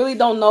 I really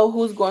don't know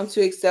who's going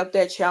to accept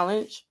that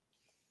challenge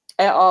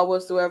at all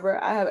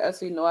whatsoever. I have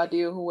absolutely no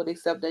idea who would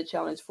accept that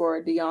challenge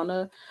for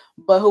Deanna.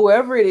 But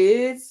whoever it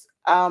is,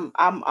 I'm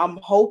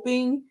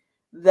hoping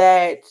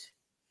that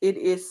it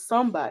is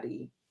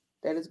somebody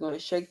that is going to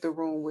shake the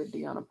room with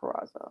Deanna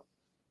Peraza.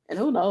 And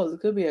who knows?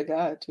 It could be a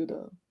guy too,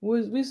 though.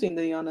 We've seen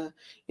Deanna,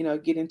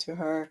 get into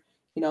her,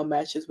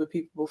 matches with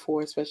people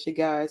before, especially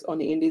guys on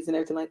the indies and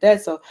everything like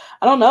that. So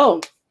I don't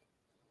know.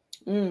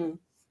 Mm.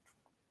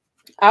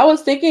 I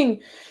was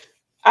thinking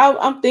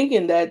I'm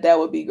thinking that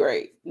would be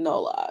great.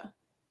 No lie.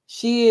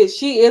 She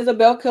is a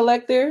belt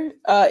collector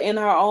in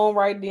her own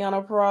right.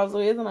 Deanna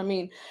Peraza isn't. I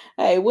mean,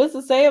 hey, what's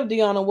to say if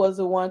Deanna was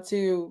the one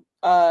to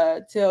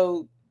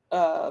tell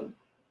uh,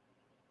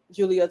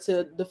 Julia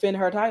to defend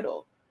her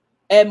title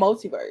at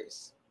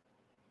Multiverse?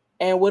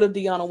 And what if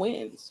Deanna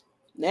wins?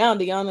 Now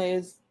Deanna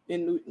is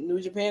in New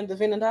Japan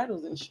defending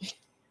titles and shit.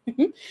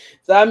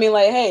 So I mean,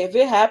 like, hey, if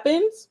it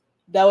happens,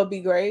 that would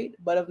be great.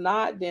 But if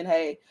not, then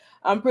hey,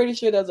 I'm pretty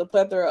sure there's a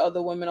plethora of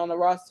other women on the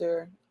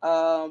roster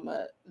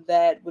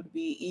that would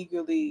be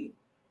eagerly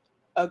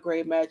a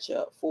great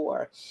matchup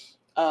for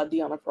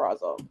Deanna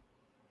Peraza.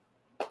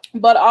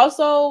 But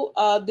also,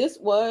 this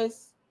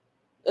was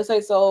let's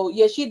say so.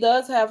 Yeah, she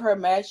does have her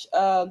match.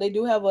 They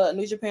do have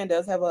New Japan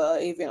does have a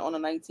event on the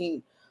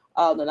 19th,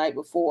 the night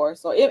before.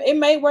 So it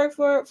may work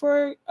for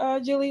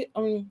Julia.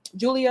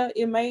 Julia,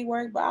 it may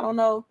work, but I don't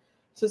know.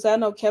 Since I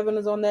know Kevin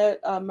is on that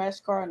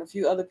match card and a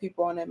few other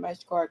people on that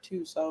match card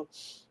too. So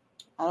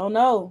I don't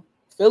know.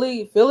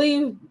 Philly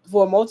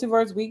for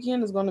Multiverse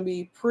weekend is going to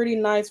be pretty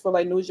nice for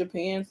like New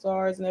Japan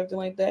stars and everything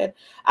like that.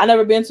 I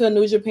never been to a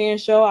New Japan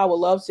show. I would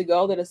love to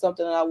go. That is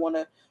something that I want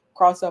to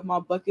cross off my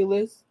bucket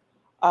list,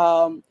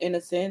 in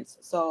a sense.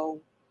 So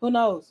who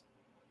knows?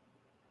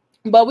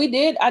 But we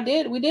did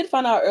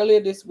find out earlier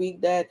this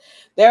week that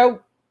there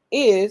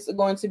is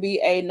going to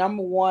be a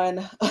number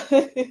one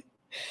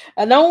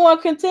a number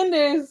one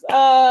contenders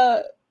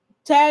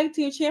tag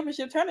team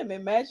championship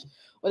tournament match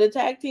with the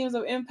tag teams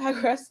of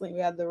Impact Wrestling. We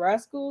have the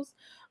Rascals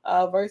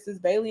versus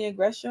Bailey and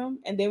Gresham,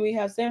 and then we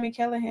have Sammy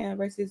Callahan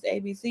versus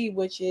ABC,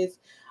 which is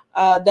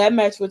that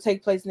match will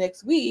take place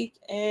next week,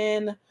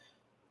 and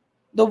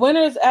the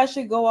winners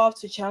actually go off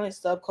to challenge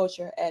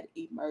Subculture at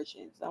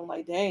Emergence. I'm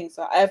like, dang.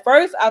 So at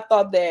first I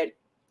thought that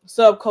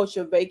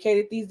Subculture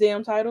vacated these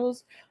damn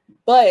titles,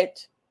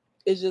 but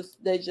it's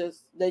just they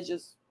just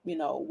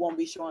won't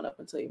be showing up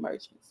until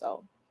Emergence.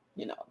 So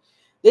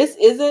this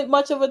isn't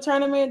much of a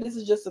tournament. This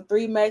is just a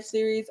 3-match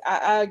series.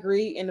 I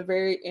agree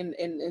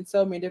in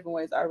so many different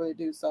ways. I really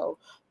do. So,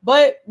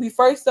 but we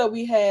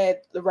had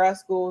the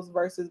Rascals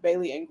versus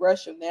Bailey and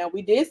Gresham. Now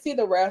we did see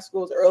the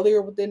Rascals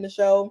earlier within the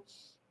show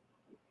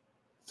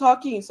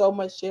talking so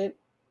much shit.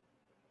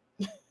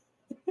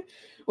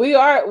 we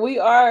are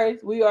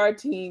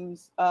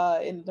teams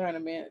in the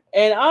tournament,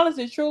 and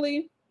honestly,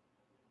 truly,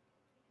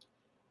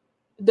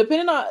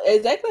 depending on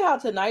exactly how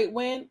tonight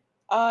went,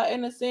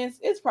 in a sense,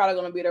 it's probably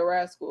going to be the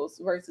Rascals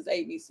versus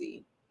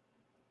ABC.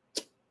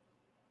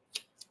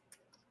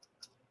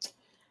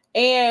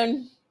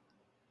 And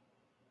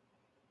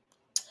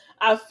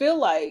I feel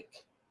like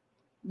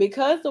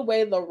because the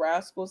way the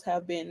Rascals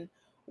have been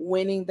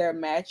winning their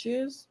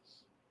matches,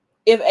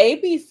 if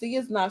ABC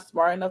is not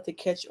smart enough to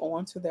catch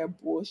on to their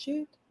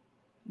bullshit,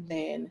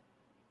 then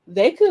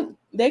they could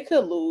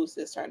lose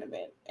this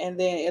tournament, and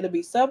then it'll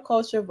be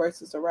Subculture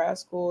versus the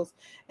Rascals,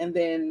 and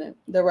then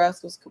the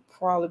Rascals could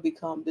probably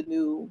become the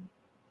new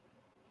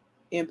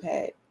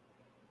Impact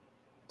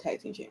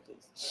Tag Team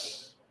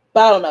Champions.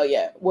 But I don't know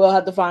yet. We'll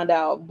have to find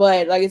out.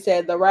 But like I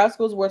said, the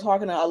Rascals were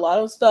talking a lot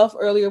of stuff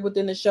earlier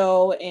within the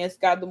show, and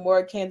Scott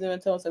D'Amore came to him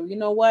and told him, so, you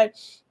know what?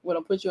 We're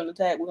gonna put you in the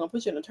tag. We're gonna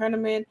put you in the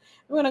tournament.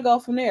 We're gonna go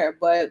from there.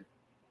 But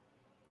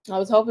I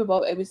was hoping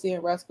both ABC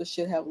and Rascals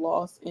should have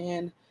lost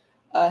and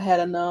had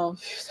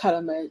enough. I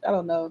don't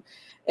know.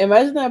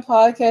 Imagine that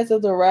podcast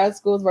of the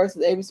Rascals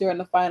versus ABC are in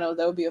the finals.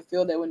 That would be a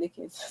field day when they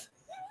can.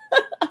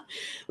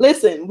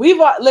 Listen, we've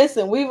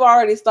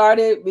already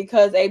started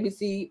because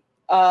ABC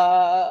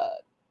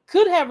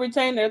could have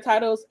retained their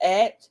titles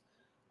at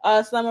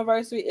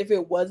Slammiversary if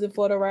it wasn't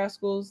for the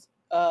Rascals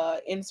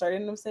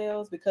inserting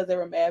themselves because they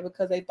were mad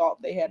because they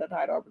thought they had a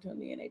title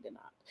opportunity and they did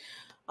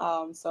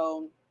not.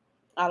 So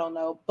I don't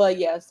know, but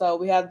yeah. So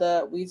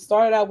we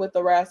started out with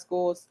the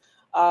Rascals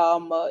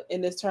in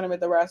this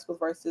tournament, the Rascals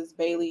versus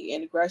Bailey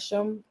and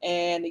Gresham,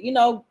 and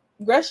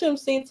Gresham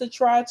seemed to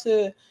try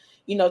to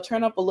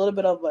turn up a little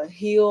bit of a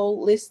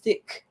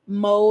heelistic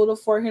mode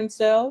for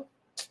himself.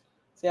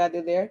 See how I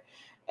did there,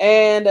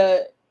 and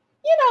I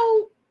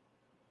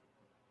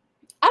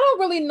don't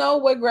really know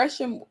what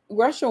Gresham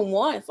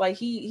wants. Like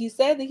he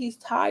said that he's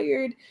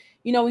tired.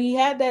 He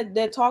had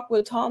that talk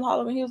with Tom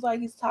Holland. He was like,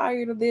 he's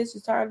tired of this.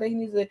 He's tired of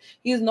that.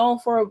 He's known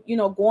for,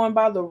 going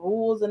by the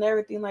rules and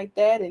everything like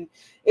that. And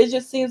it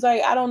just seems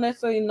like I don't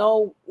necessarily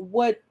know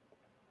what's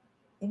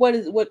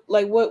going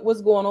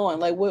on.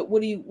 Like,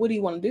 what do you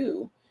want to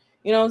do?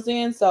 You know what I'm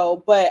saying?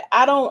 So, but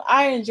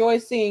I enjoy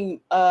seeing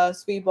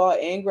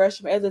Speedball and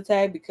Gresham as a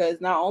tag because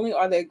not only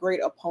are they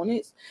great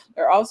opponents,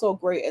 they're also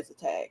great as a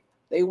tag.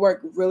 They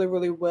work really,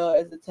 really well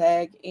as a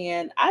tag,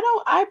 and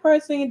I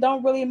personally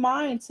don't really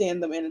mind seeing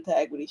them in a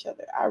tag with each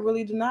other. I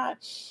really do not.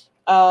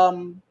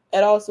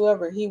 At all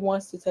whatsoever. He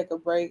wants to take a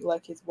break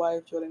like his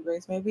wife, Jordan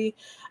Grace, maybe.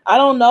 I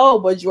don't know,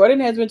 but Jordan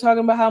has been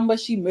talking about how much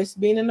she missed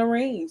being in the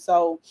ring.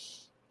 So,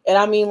 and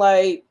I mean,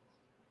 like,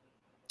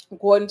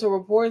 according to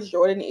reports,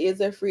 Jordan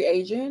is a free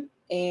agent,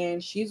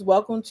 and she's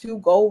welcome to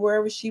go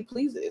wherever she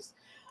pleases.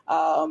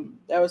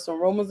 There were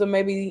some rumors of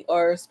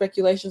or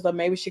speculations of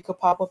maybe she could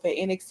pop up at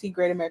NXT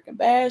Great American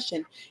Bash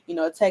and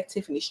attack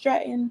Tiffany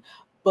Stratton,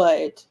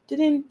 but that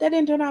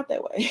didn't turn out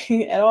that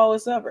way at all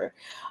whatsoever.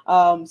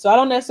 So I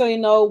don't necessarily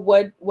know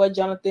what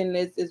Jonathan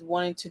is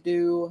wanting to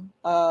do.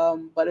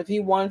 But if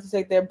he wanted to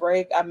take that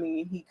break, I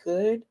mean, he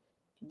could.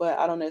 But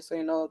I don't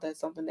necessarily know if that's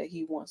something that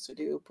he wants to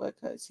do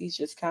because he's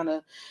just kind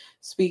of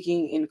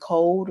speaking in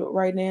code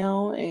right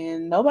now,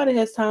 and nobody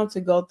has time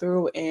to go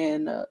through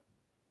and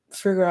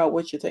figure out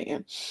what you're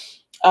thinking.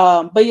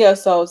 But yeah,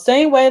 so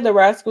same way the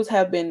Rascals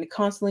have been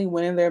constantly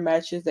winning their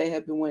matches. They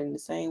have been winning the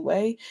same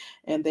way,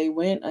 and they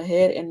went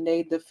ahead and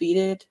they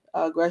defeated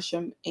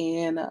Gresham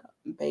and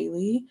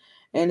Bailey.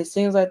 And it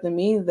seems like to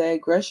me that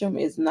Gresham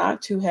is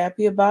not too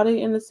happy about it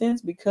in a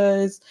sense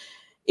because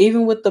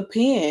even with the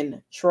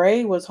pin,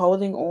 Trey was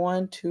holding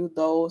on to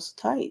those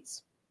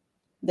tights.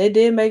 They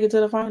did make it to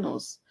the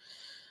finals,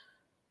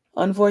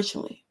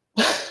 unfortunately.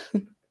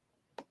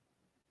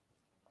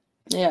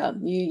 Yeah,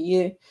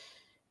 you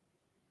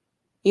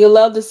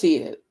love to see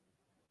it.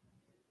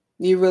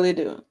 You really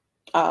do.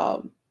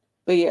 But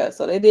yeah,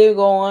 so they did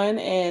go on,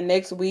 and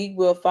next week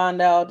we'll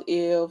find out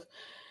if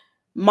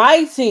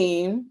my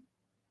team,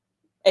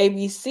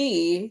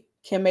 ABC,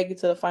 can make it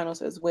to the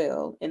finals as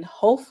well, and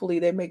hopefully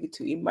they make it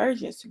to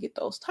Emergence to get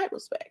those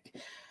titles back.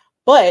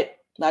 But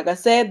Like I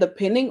said,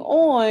 depending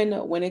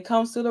on when it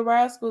comes to the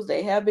Rascals,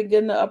 they have been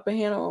getting the upper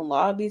hand on a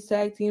lot of these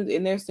tag teams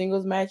in their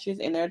singles matches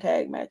and their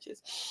tag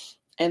matches.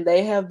 And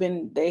they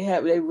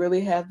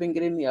really have been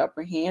getting the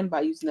upper hand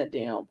by using that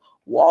damn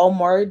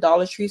Walmart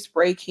Dollar Tree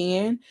spray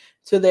can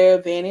to their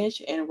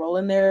advantage and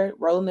rolling their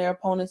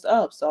opponents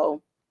up.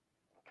 So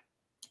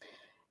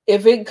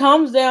if it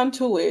comes down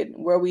to it,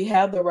 where we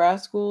have the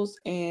Rascals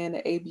and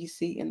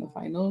ABC in the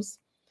finals,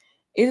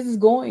 it is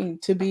going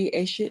to be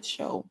a shit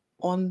show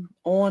on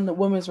the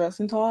Women's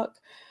Wrestling Talk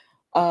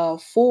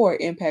for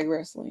Impact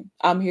Wrestling.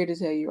 I'm here to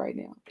tell you right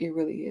now, it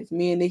really is.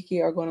 Me and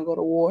Nikki are going to go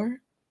to war.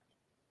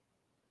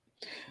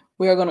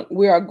 We are going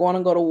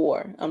to go to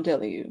war. I'm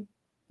telling you,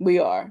 we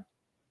are.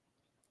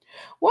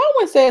 Well, I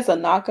wouldn't say it's a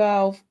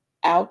knockoff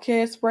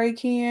Outcast spray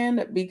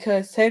can,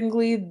 because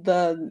technically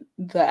the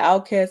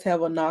Outcasts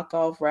have a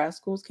knockoff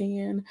Rascals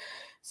can.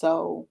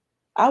 So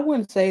I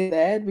wouldn't say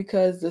that,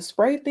 because the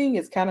spray thing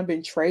has kind of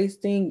been Trey's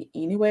thing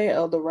anyway,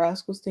 of the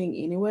Rascals thing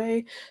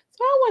anyway.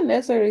 So I wouldn't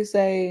necessarily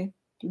say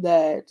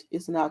that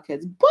it's an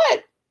Outcast.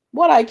 But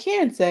what I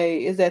can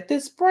say is that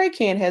this spray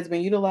can has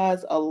been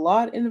utilized a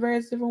lot in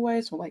various different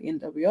ways, from like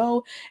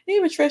NWO, and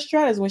even Trish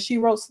Stratus when she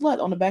wrote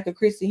 "slut" on the back of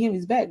Christy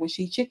Hemi's back when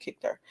she chick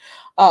kicked her.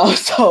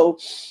 So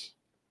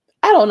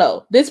I don't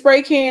know. This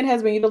spray can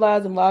has been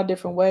utilized in a lot of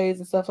different ways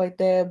and stuff like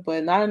that,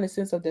 but not in the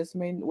sense of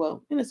decimating.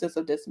 Well, in the sense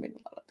of decimating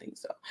a lot of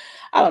things. So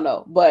I don't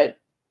know, but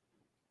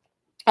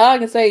all I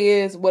can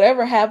say is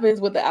whatever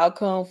happens with the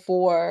outcome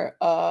for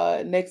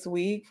next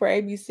week for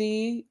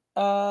ABC.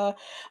 But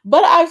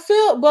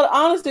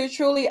honestly,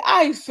 truly,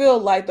 I feel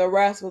like the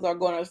Rascals are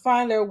going to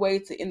find their way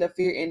to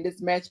interfere in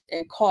this match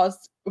and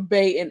cause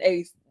Bay and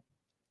Ace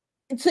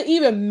to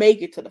even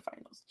make it to the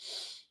finals.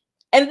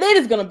 And then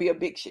it's going to be a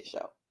big shit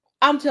show.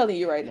 I'm telling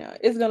you right now,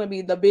 it's going to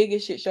be the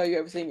biggest shit show you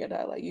ever seen in your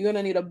entire life. You're going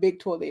to need a big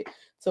toilet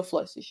to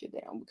flush this shit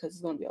down, because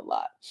it's going to be a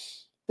lot.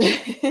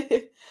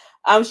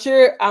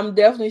 I'm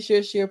definitely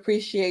sure she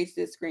appreciates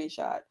this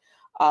screenshot.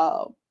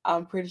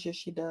 I'm pretty sure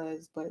she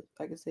does, but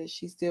like I said,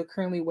 she's still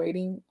currently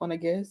waiting on a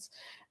guest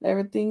and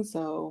everything.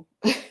 So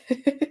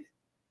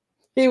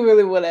he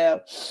really would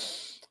have.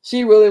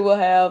 She really will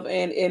have,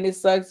 and it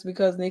sucks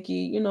because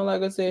Nikki,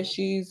 like I said,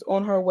 she's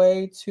on her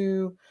way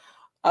to,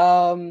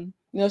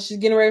 she's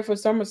getting ready for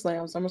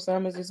SummerSlam.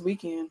 SummerSlam is this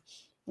weekend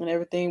and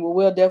everything. But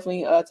we'll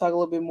definitely talk a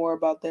little bit more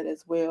about that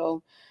as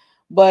well.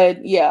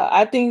 But yeah,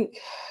 I think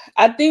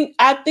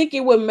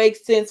it would make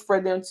sense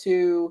for them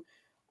to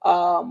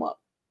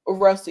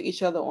wrestle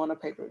each other on a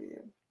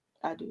pay-per-view.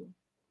 I do.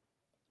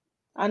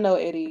 I know,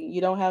 Eddie,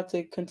 you don't have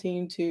to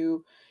continue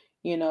to,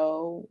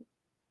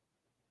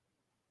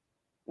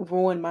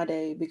 ruin my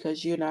day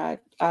because you're not.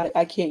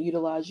 I can't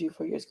utilize you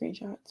for your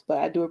screenshots, but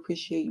I do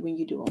appreciate you when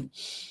you do them.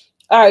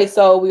 All right,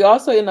 so we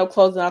also end up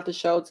closing out the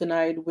show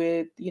tonight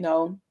with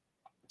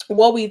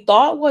what we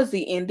thought was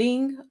the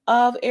ending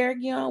of Eric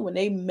Young, when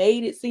they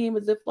made it seem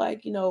as if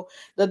like,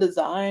 the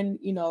design,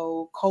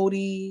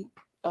 Cody,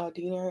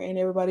 Diener and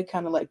everybody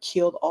kind of like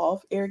killed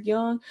off Eric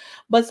Young,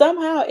 but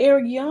somehow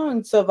Eric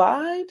Young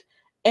survived,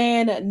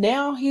 and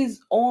now he's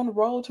on the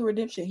road to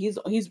redemption. He's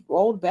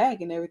rolled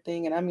back and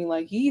everything, and I mean,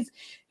 like he's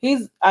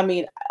I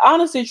mean,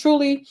 honestly,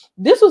 truly,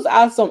 this was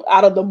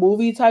out of the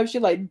movie type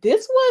shit. Like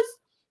this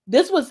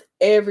was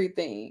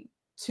everything,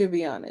 to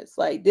be honest.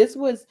 Like this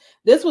was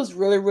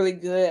really, really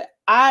good.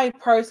 I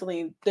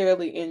personally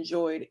thoroughly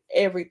enjoyed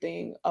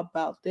everything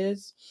about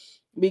this,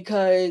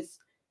 because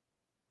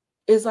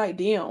it's like,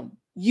 damn,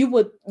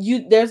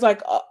 there's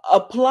like a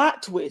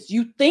plot twist.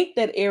 You think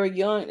that Eric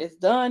Young is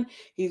done,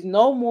 he's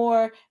no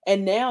more,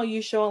 and now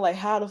you're showing like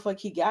how the fuck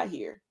he got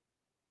here.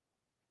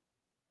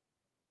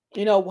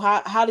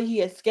 How did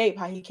he escape?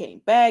 How he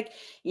came back?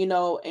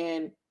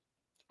 And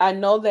I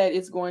know that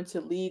it's going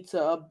to lead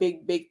to a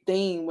big, big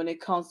thing when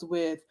it comes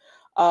with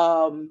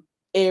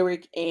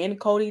Eric and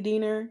Cody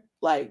Diener,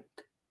 like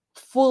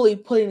fully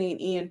putting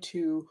it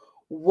into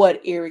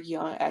what Eric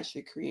Young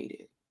actually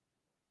created.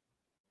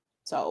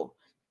 So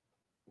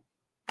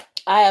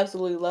I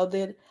absolutely loved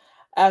it.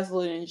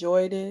 Absolutely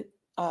enjoyed it.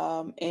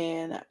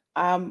 And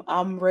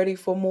I'm ready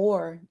for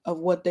more of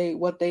what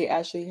they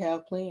actually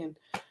have planned.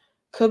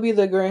 Could be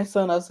the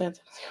grandson of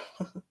Santa.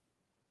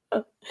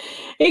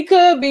 He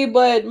could be,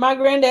 but my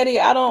granddaddy,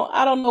 I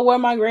don't know where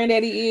my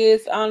granddaddy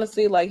is,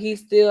 honestly. Like he's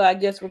still, I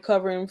guess,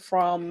 recovering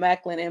from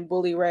Macklin and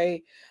Bully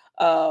Ray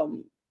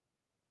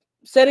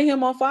setting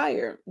him on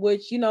fire,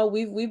 which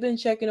we've been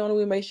checking on him.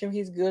 We make sure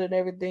he's good and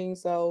everything.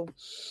 So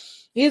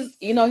he's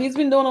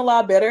been doing a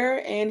lot better,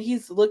 and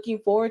he's looking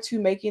forward to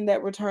making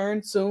that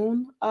return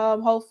soon,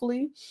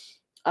 hopefully.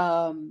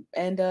 Yeah,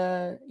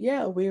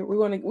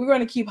 we're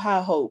gonna keep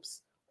high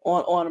hopes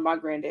on my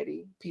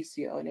granddaddy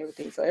PCO and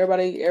everything. So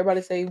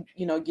everybody say,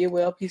 get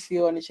well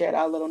PCO in the chat.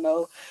 I'll let them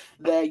know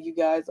that you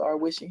guys are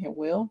wishing him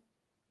well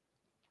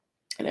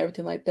and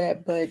everything like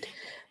that. But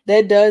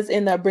that does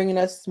end up bringing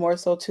us more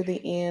so to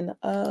the end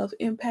of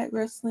Impact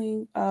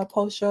Wrestling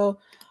post show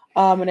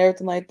and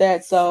everything like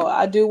that. So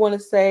I do want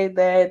to say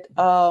that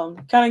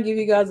kind of give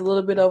you guys a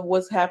little bit of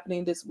what's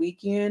happening this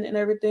weekend and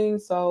everything.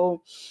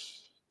 So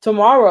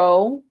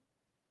tomorrow,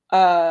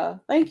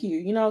 thank you.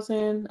 You know what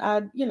I'm saying?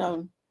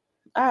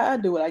 I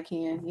do what I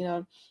can, you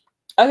know.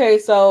 Okay,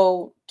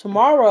 so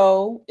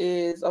tomorrow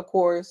is of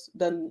course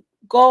the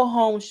go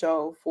home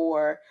show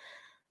for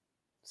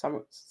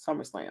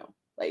SummerSlam.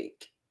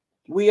 Like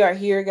we are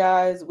here,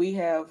 guys. We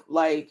have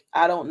like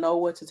I don't know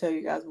what to tell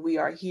you guys. We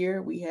are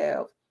here. We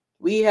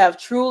have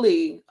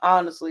truly,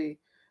 honestly,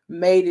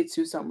 made it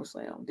to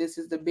SummerSlam. This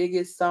is the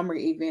biggest summer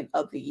event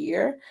of the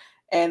year,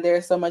 and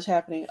there's so much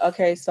happening.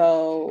 Okay,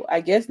 so I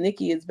guess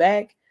Nikki is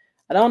back.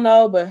 I don't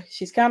know, but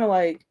she's kind of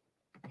like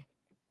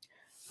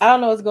I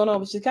don't know what's going on,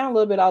 but she's kind of a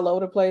little bit all over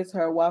the place.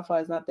 Her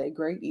Wi-Fi is not that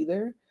great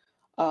either.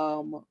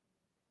 Um,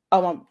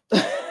 it's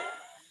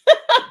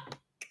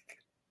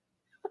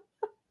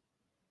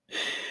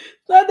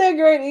not that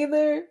great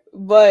either.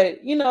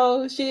 But you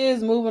know, she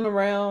is moving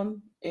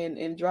around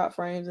in drop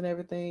frames and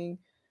everything.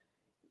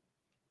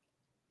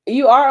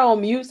 You are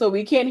on mute, so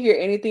we can't hear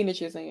anything that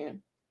you're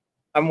saying.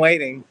 I'm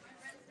waiting.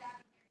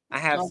 I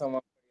have Oh,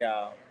 someone for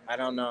y'all. I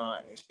don't know.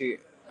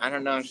 I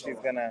don't know if she's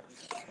gonna.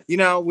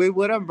 We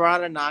would have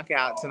brought a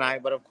knockout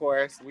tonight, but of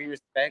course, we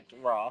respect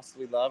Ross.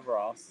 We love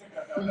Ross,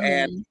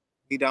 and mm-hmm.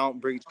 we don't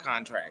breach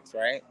contracts,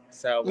 right?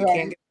 So we can't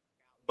Right. get.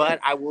 But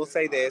I will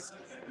say this: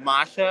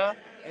 Masha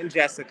and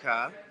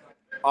Jessica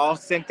all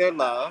sent their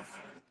love.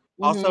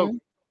 Also, Mm-hmm.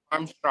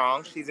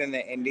 Armstrong, she's in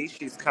the Indies.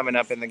 She's coming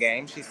up in the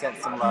game. She sent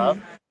some love.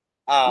 Mm-hmm.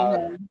 Um,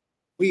 Okay.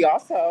 we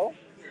also,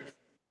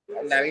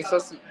 now you're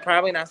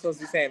probably not supposed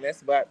to be saying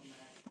this, but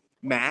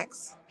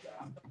Max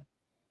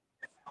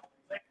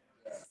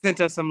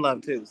sent us some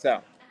love too.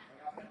 So,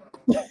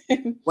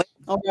 what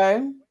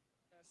Okay.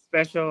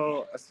 a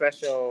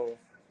special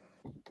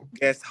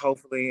guest,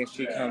 hopefully, if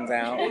she comes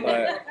out.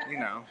 But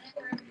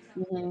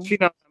Mm-hmm. she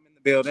knows I'm in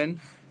the building.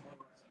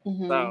 So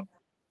Mm-hmm.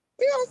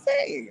 we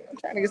gonna see. I'm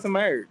trying to get some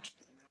merch.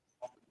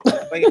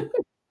 But yeah,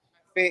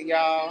 fit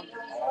y'all.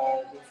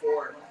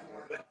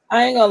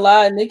 I ain't gonna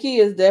lie, Nikki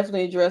is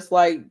definitely dressed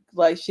like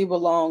she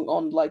belong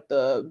on like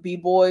the B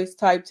boys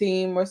type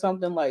team or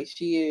something. Like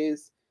she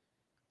is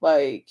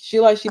like she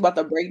about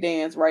to break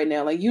dance right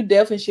now. Like you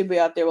definitely should be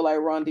out there with like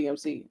Run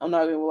DMC. I'm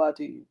not gonna lie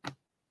to you.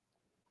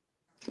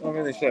 I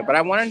really should. But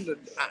I wanted to.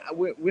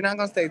 We're not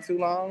gonna stay too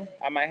long.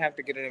 I might have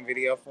to get it in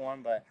video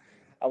form, but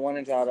I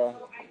wanted y'all to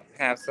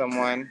have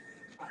someone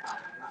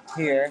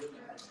here.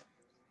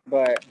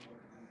 But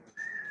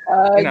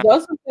you know,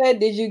 Joseph said,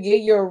 "Did you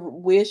get your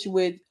wish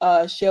with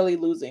Shelly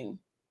losing?"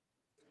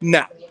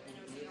 no.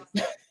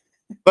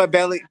 But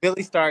Billy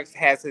Starks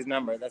has his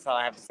number. That's all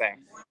I have to say.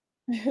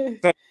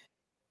 So,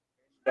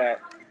 but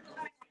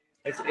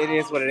it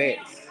is what it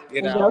is.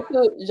 You know.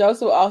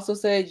 Joseph also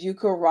said you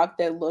could rock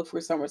that look for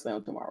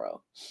SummerSlam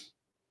tomorrow.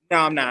 No,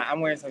 I'm not.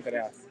 I'm wearing something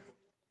else.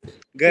 She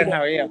Good. does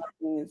How are you?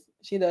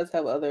 she does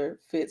have other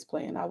fits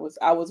planned. I was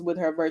with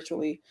her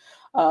virtually,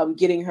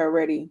 getting her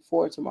ready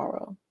for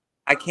tomorrow.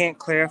 I can't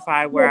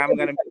clarify where I'm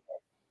gonna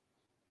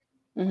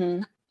be,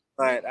 Mm-hmm.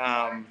 but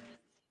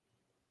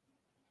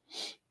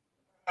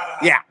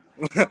yeah.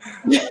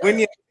 When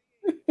you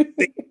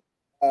think,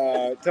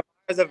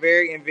 tomorrow's a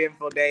very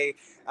eventful day.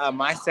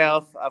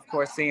 Myself, of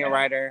course, senior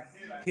writer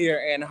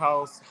here and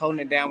host, holding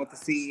it down with the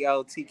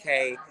CEO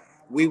TK.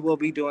 We will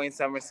be doing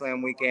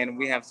SummerSlam weekend.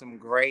 We have some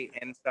great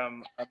and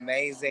some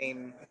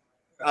amazing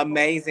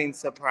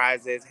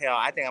surprises. Hell,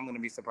 I think I'm going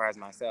to be surprised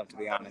myself, to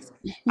be honest.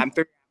 I'm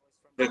 3 hours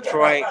from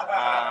Detroit,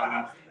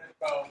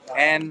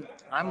 and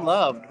I'm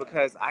loved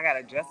because I got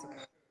a Jessica.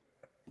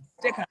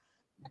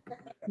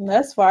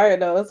 That's fire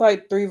though. It's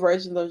like three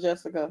versions of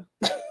Jessica.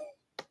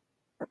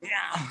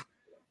 Yeah.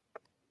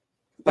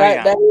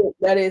 But That yeah,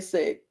 that is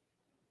sick.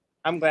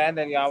 I'm glad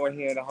that y'all were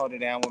here to hold it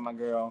down with my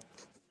girl.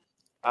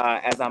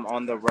 As I'm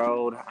on the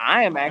road,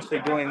 I am actually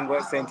doing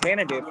what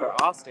Santana did for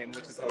Austin,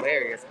 which is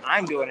hilarious.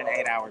 I'm doing an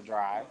 8-hour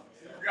drive,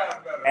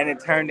 and it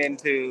turned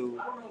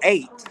into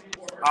 8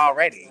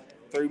 already.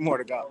 3 more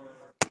to go.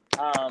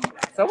 Um,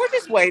 so we're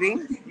just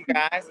waiting, you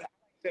guys. I like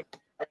to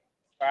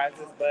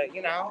surprises, but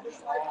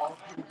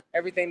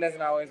everything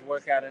doesn't always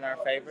work out in our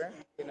favor.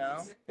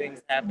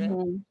 Things happen,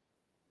 Mhm.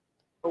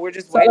 but we're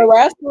just So the waiting.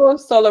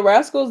 Rascals, so the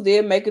Rascals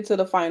did make it to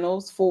the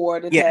finals for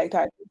the Yeah, tag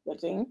title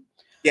team.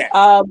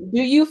 yeah.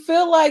 Do you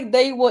feel like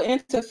they will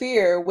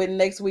interfere with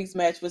next week's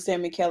match with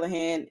Sammy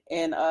Callahan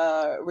and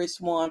Rich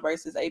Swann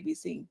versus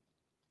ABC?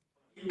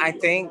 I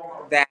think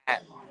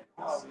that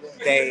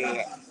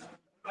they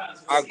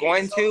are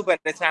going to, but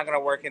it's not going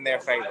to work in their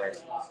favor.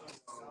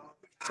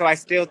 So I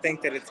still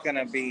think that it's going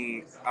to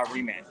be a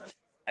rematch.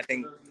 I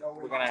think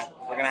we're gonna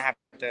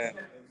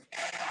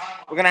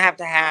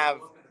have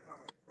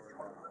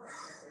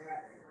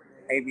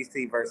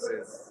ABC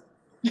versus.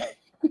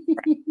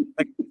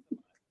 Like,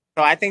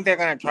 so I think they're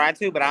gonna try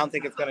to, but I don't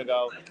think it's gonna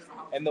go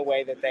in the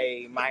way that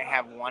they might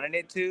have wanted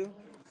it to.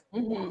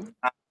 Hmm.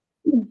 Uh,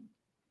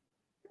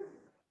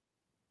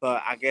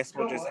 but I guess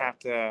we'll just have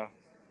to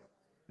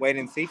wait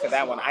and see for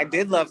that one. I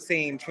did love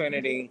seeing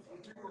Trinity.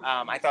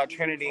 I thought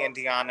Trinity and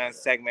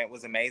Deanna's segment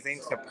was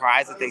amazing.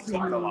 Surprised that they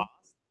took the Hmm. loss.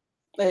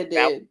 They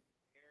That was did.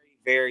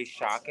 very, very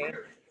shocking.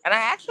 And I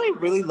actually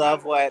really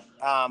love what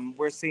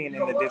we're seeing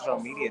in the digital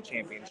media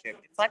championship.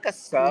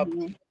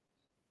 Mhm.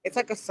 It's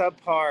like a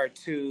subpar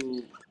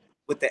to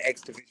with the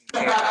X Division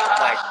champion,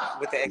 like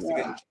with the X Yeah.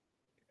 Division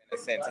in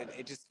a sense.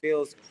 It just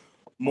feels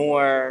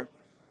more.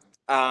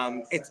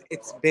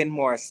 It's been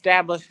more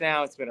established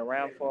now. It's been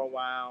around for a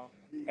while,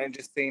 and it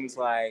just seems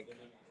like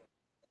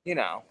you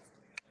know,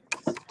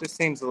 just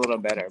seems a little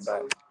better.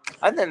 But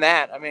other than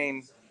that, I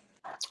mean,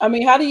 I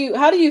mean, how do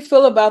you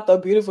feel about the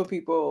beautiful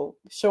people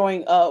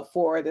showing up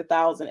for the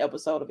 1,000th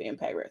episode of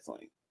Impact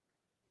Wrestling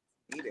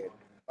needed.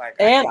 Like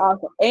I and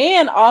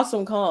think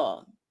Awesome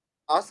Kong?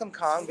 Awesome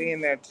Kong being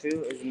there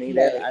too is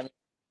needed. Right. I mean,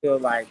 I feel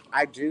like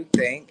I do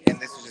think, and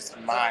this is just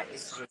my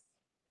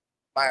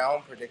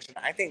own prediction.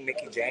 I think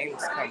Mickey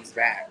James comes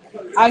back.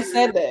 I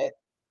said that.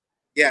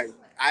 Yeah,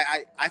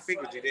 I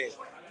figured you did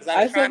because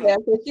I was I said trying to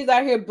that. 'Cause she's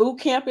out here boot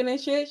camping and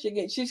shit.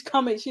 She's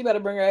coming. She better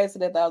bring her ass to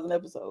that 1,000th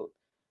episode.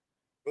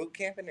 boot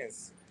camping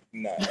is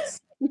nuts.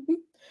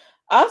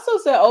 I also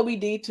said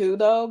OBD too,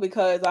 though,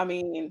 because I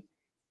mean,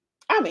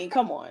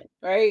 come on,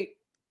 right?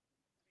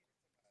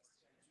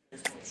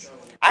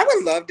 I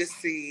would love to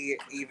see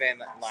even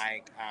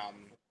like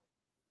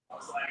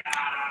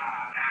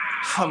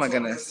oh my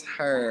goodness,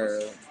 her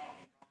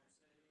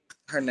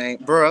name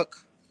Bro,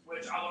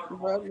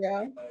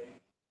 yeah.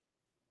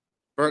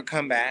 Brooke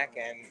come back,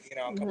 and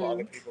a couple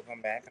other Hmm. people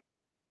come back.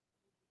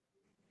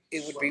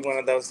 It would be one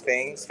of those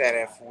things that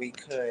if we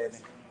could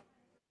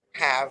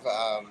have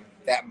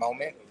that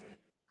moment,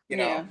 you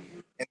know, Yeah.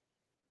 and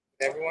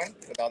everyone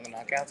with all the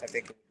knockouts, I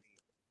think it would be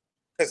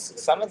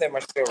because some of them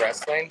are still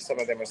wrestling, some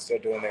of them are still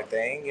doing their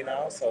thing,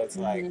 so it's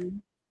like Hmm.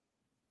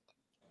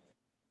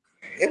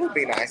 it would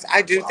be nice.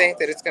 I do think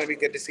that it's going to be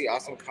good to see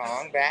Awesome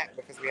Kong back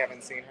because we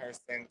haven't seen her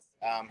since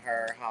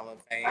her Hall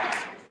of Fame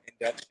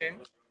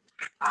induction.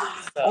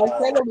 I said So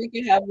that we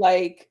could have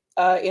like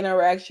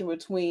interaction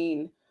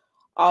between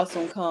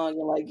Awesome Kong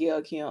and like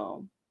Gail Kim.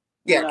 You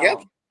yeah, Gail.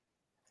 know.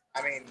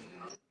 I mean,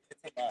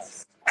 it's a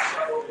must.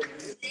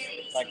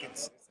 Like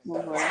it's a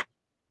Mhm. must.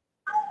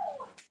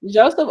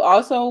 Joseph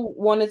also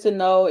wanted to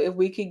know if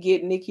we could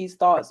get Nikki's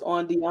thoughts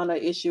on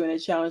Deanna issue and a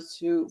challenge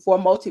for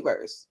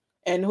multiverse,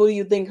 and who do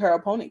you think her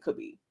opponent could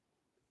be?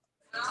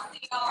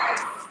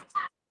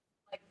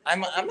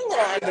 I'm a little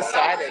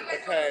undecided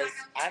because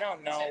I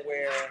don't know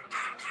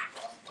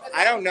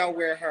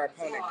where her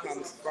opponent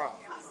comes from.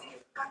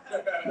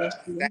 That's That's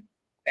true. the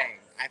thing.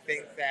 I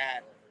think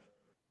that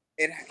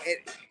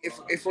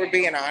if we're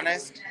being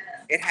honest,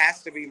 it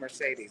has to be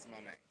Mercedes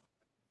Monet.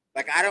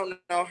 Like I don't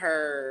know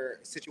her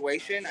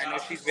situation. I know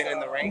she's been in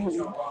the ring.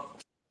 Mhm.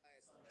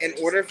 In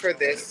order for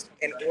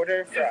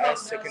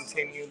us to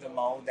continue the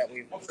mode that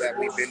we've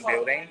been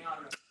building,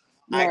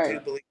 I Right. do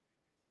believe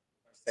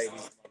Mercedes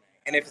Monet.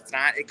 And if it's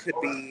not,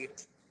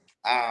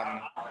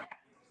 um,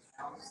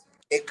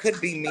 it could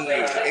be me.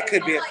 It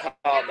could be a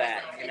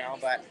callback.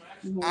 But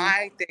Hmm.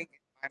 I think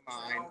in my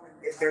mind,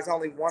 if there's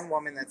only one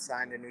woman that's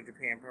signed to New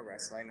Japan Pro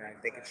Wrestling, and I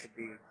think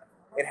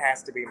it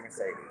has to be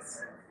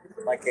Mercedes.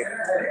 Like it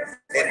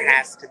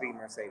has to be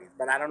Mercedes.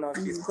 But I don't know if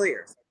she's Hmm.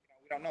 clear. So,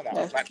 we don't know that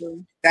one. That's But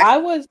true. that I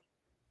was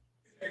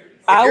if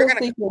I you're was gonna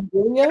thinking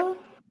Julia.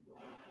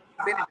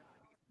 been in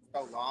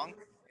so long,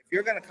 if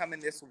you're gonna come in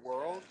this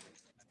world,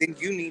 then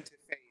you need to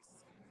face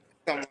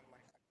someone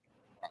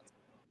like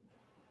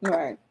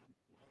Right.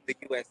 the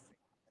U.S.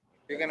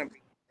 If you're gonna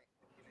be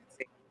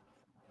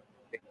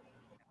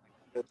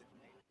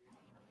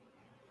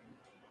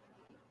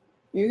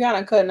You kind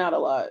of cutting out a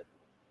lot.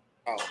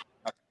 oh,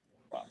 okay.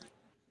 Well,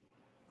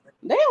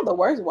 They have the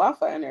worst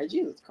Wi-Fi in there.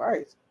 Jesus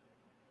Christ.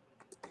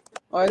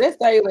 Or that's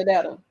cellular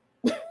data.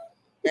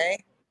 okay,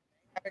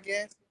 I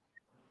guess.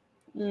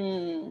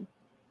 Hmm.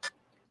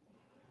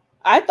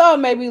 I thought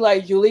maybe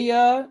like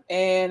Julia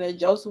and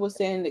Joseph was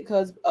saying that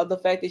because of the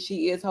fact that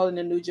she is holding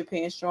the New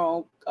Japan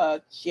Strong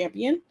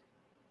champion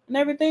and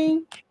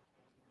everything.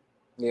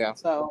 Yeah.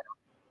 So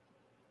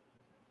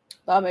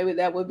thought maybe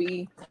that would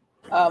be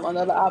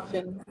another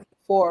option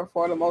for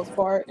the most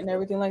part and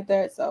everything like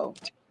that. So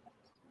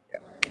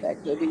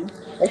that could be.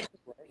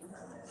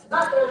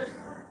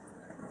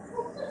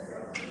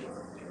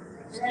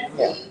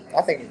 Yeah,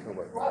 I think it could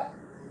work.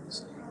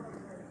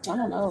 I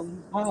don't know.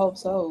 I hope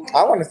so.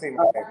 I want to see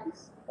Uh,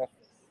 Mercedes. I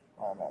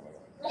don't know.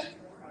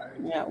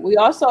 yeah. We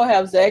also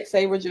have Zack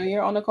Sabre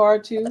Jr. on the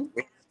card too.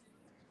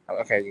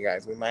 Okay, you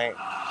guys, we might.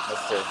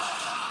 Let's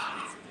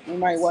see. We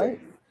might Let's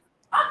see.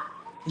 what?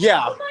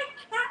 Yeah.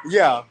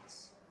 Yeah.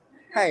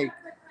 Hey.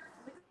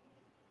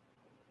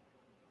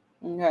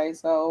 Okay.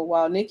 So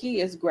while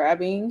Nikki is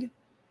grabbing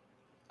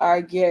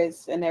our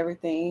guests and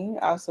everything,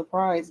 our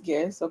surprise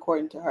guests,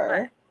 according to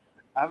her.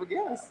 I have a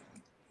guess.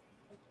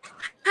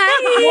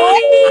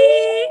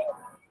 Hi.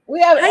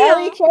 We have Hi,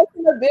 Ellie y'all. Church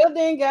in the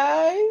building,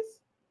 guys.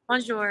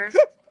 Bonjour.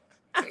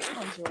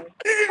 Bonjour.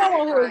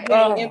 Someone who has been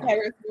on Oh.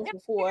 Impact Wrestling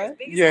before.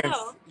 Yes.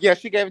 Yeah,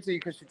 she gave it to you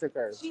because she took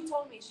hers. She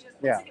told me she was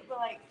Yeah. take it, but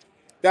like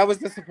That was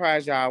the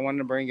surprise, y'all. I wanted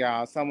to bring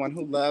y'all someone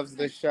who loves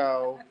the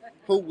show,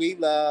 who we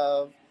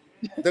love,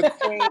 the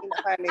queen,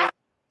 honey.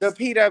 The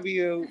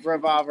PW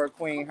Revolver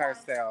Queen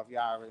herself.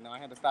 Y'all already know I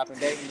had to stop and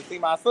date to see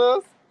my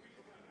sis.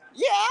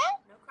 Yeah.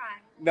 No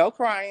crying. No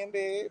crying,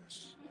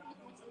 bitch.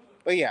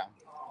 But yeah.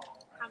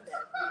 I'm dead.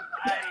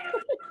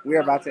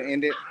 We're about to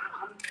end it.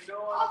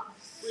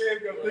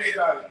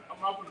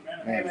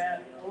 Man.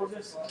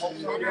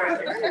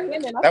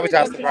 That was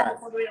y'all surprise.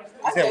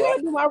 I still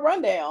gotta do my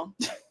rundown.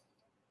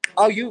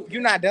 Oh, you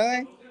not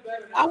done?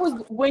 I was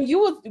when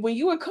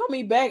you were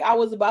coming back, I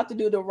was about to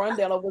do the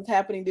rundown of what's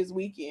happening this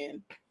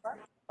weekend.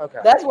 Okay.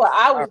 That's what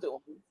I was doing.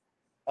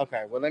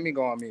 Okay, well let me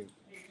go on mute.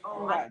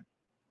 Okay.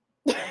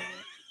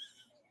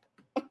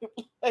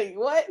 Hey,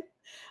 what?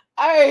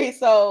 All right,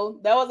 so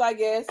that was, I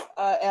guess,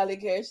 Allie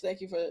Cash.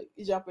 Thank you for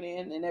jumping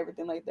in and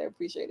everything like that.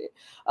 Appreciate it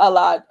a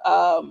lot.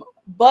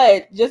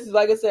 But just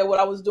like I said, what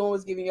I was doing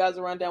was giving you guys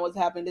a rundown what's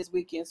happening this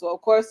weekend. So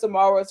of course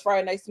tomorrow is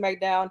Friday Night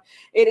SmackDown.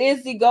 It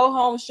is the go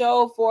home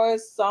show for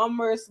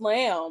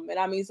SummerSlam, and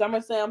I mean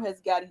SummerSlam has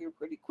got here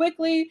pretty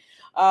quickly.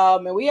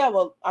 And we have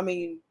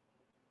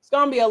it's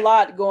gonna be a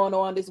lot going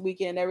on this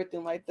weekend and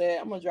everything like that.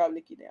 I'm gonna drop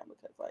Nikki down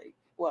because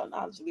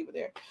I'll just leave it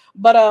there.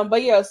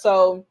 But yeah,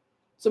 so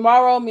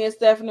tomorrow, me and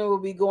Stephanie will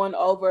be going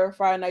over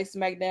Friday Night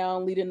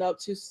SmackDown leading up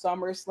to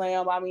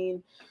SummerSlam. I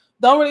mean,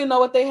 don't really know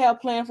what they have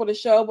planned for the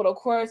show, but of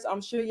course,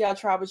 I'm sure y'all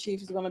Tribal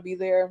Chief is going to be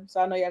there. So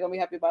I know y'all going to be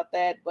happy about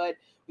that. But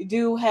we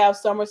do have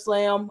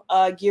SummerSlam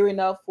gearing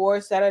up for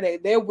Saturday.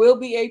 There will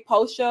be a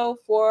post show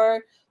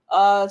for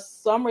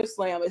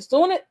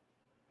SummerSlam.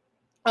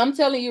 I'm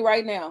telling you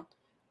right now,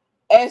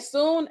 as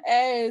soon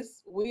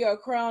as we are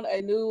crowned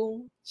a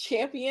new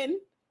champion,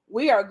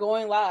 we are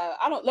going live.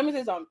 Let me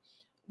say something.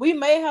 We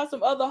may have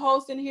some other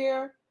hosts in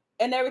here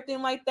and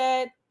everything like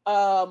that.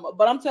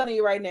 But I'm telling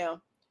you right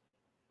now,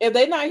 if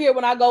they're not here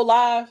when I go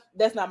live,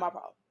 that's not my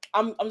problem.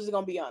 I'm just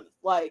gonna be honest.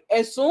 Like,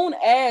 as soon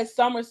as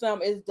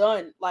SummerSlam is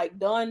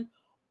done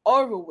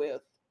over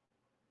with,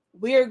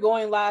 we're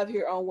going live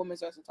here on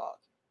Women's Wrestling Talk.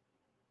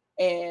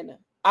 And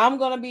I'm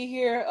gonna be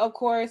here, of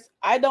course.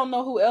 I don't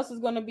know who else is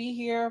gonna be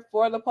here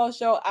for the post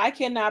show. I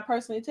cannot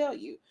personally tell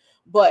you.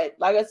 But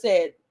like I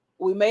said,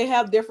 we may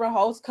have different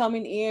hosts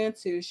coming in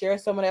to share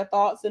some of their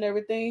thoughts and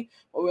everything,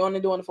 but we're only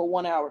doing it for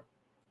 1 hour.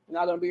 We're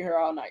not gonna be here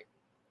all night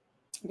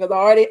because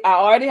I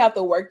already have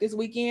to work this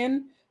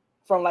weekend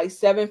from like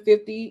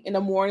 7:50 in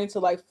the morning to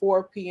like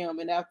 4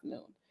 p.m. in the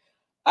afternoon.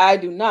 I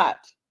do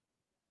not,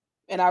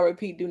 and I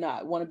repeat, do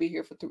not want to be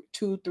here for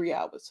 2-3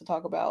 hours to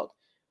talk about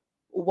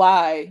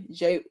why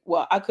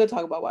I could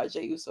talk about why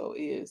Jey Uso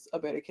is a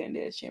better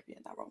candidate as champion,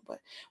 not wrong, but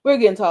we're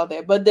getting to all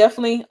that. But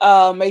definitely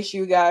make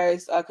sure you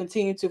guys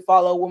continue to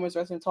follow Women's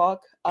Wrestling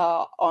Talk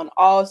on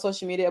all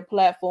social media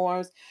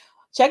platforms.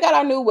 Check out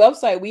our new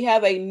website. We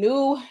have a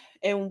new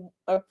and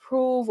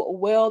approved,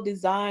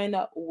 well-designed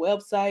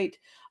website,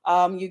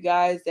 you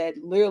guys, that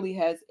literally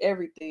has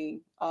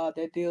everything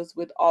that deals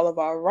with all of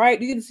our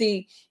right. You can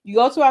see, you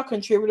go to our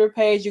contributor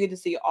page, you get to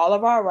see all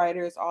of our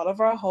writers, all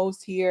of our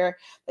hosts here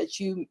that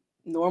you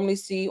normally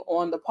see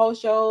on the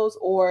post shows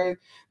or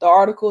the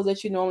articles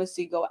that you normally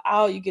see go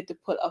out. You get to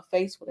put a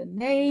face with a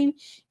name,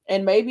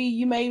 and maybe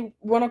you may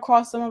run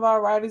across some of our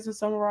writers and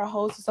some of our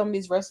hosts at some of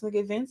these wrestling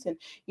events, and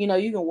you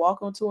can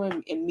walk onto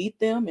them and meet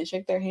them and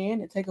shake their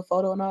hand and take a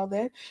photo and all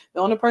that.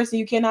 The only person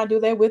you cannot do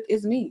that with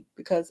is me,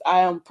 because I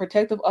am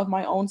protective of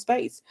my own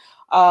space.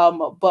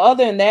 But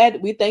other than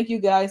that, we thank you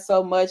guys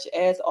so much,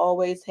 as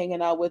always,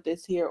 hanging out with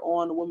us here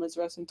on Women's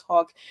Wrestling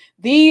Talk,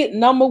 the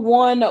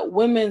 #1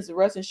 women's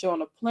wrestling show on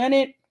the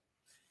planet.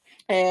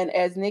 And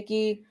as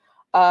Nikki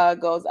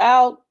goes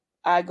out,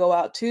 I go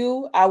out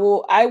too. I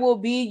will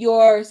be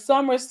your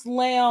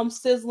SummerSlam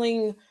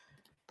sizzling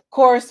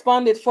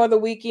correspondent for the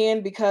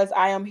weekend, because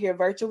I am here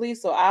virtually.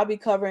 So I'll be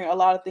covering a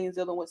lot of things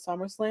dealing with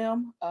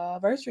SummerSlam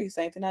virtually.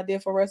 Same thing I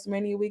did for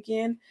WrestleMania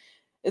weekend.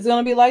 It's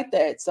going to be like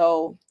that.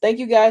 So thank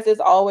you guys,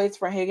 as always,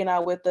 for hanging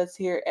out with us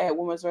here at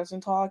Women's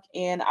Wrestling Talk.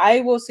 And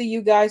I will see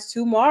you guys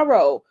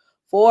tomorrow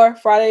for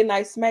Friday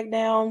Night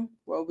SmackDown,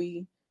 where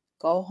we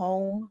go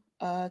home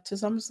to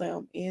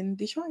SummerSlam in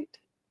Detroit.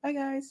 Bye,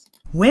 guys.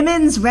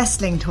 Women's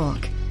Wrestling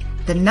Talk,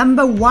 the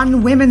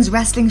 #1 women's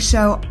wrestling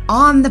show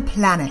on the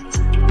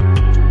planet.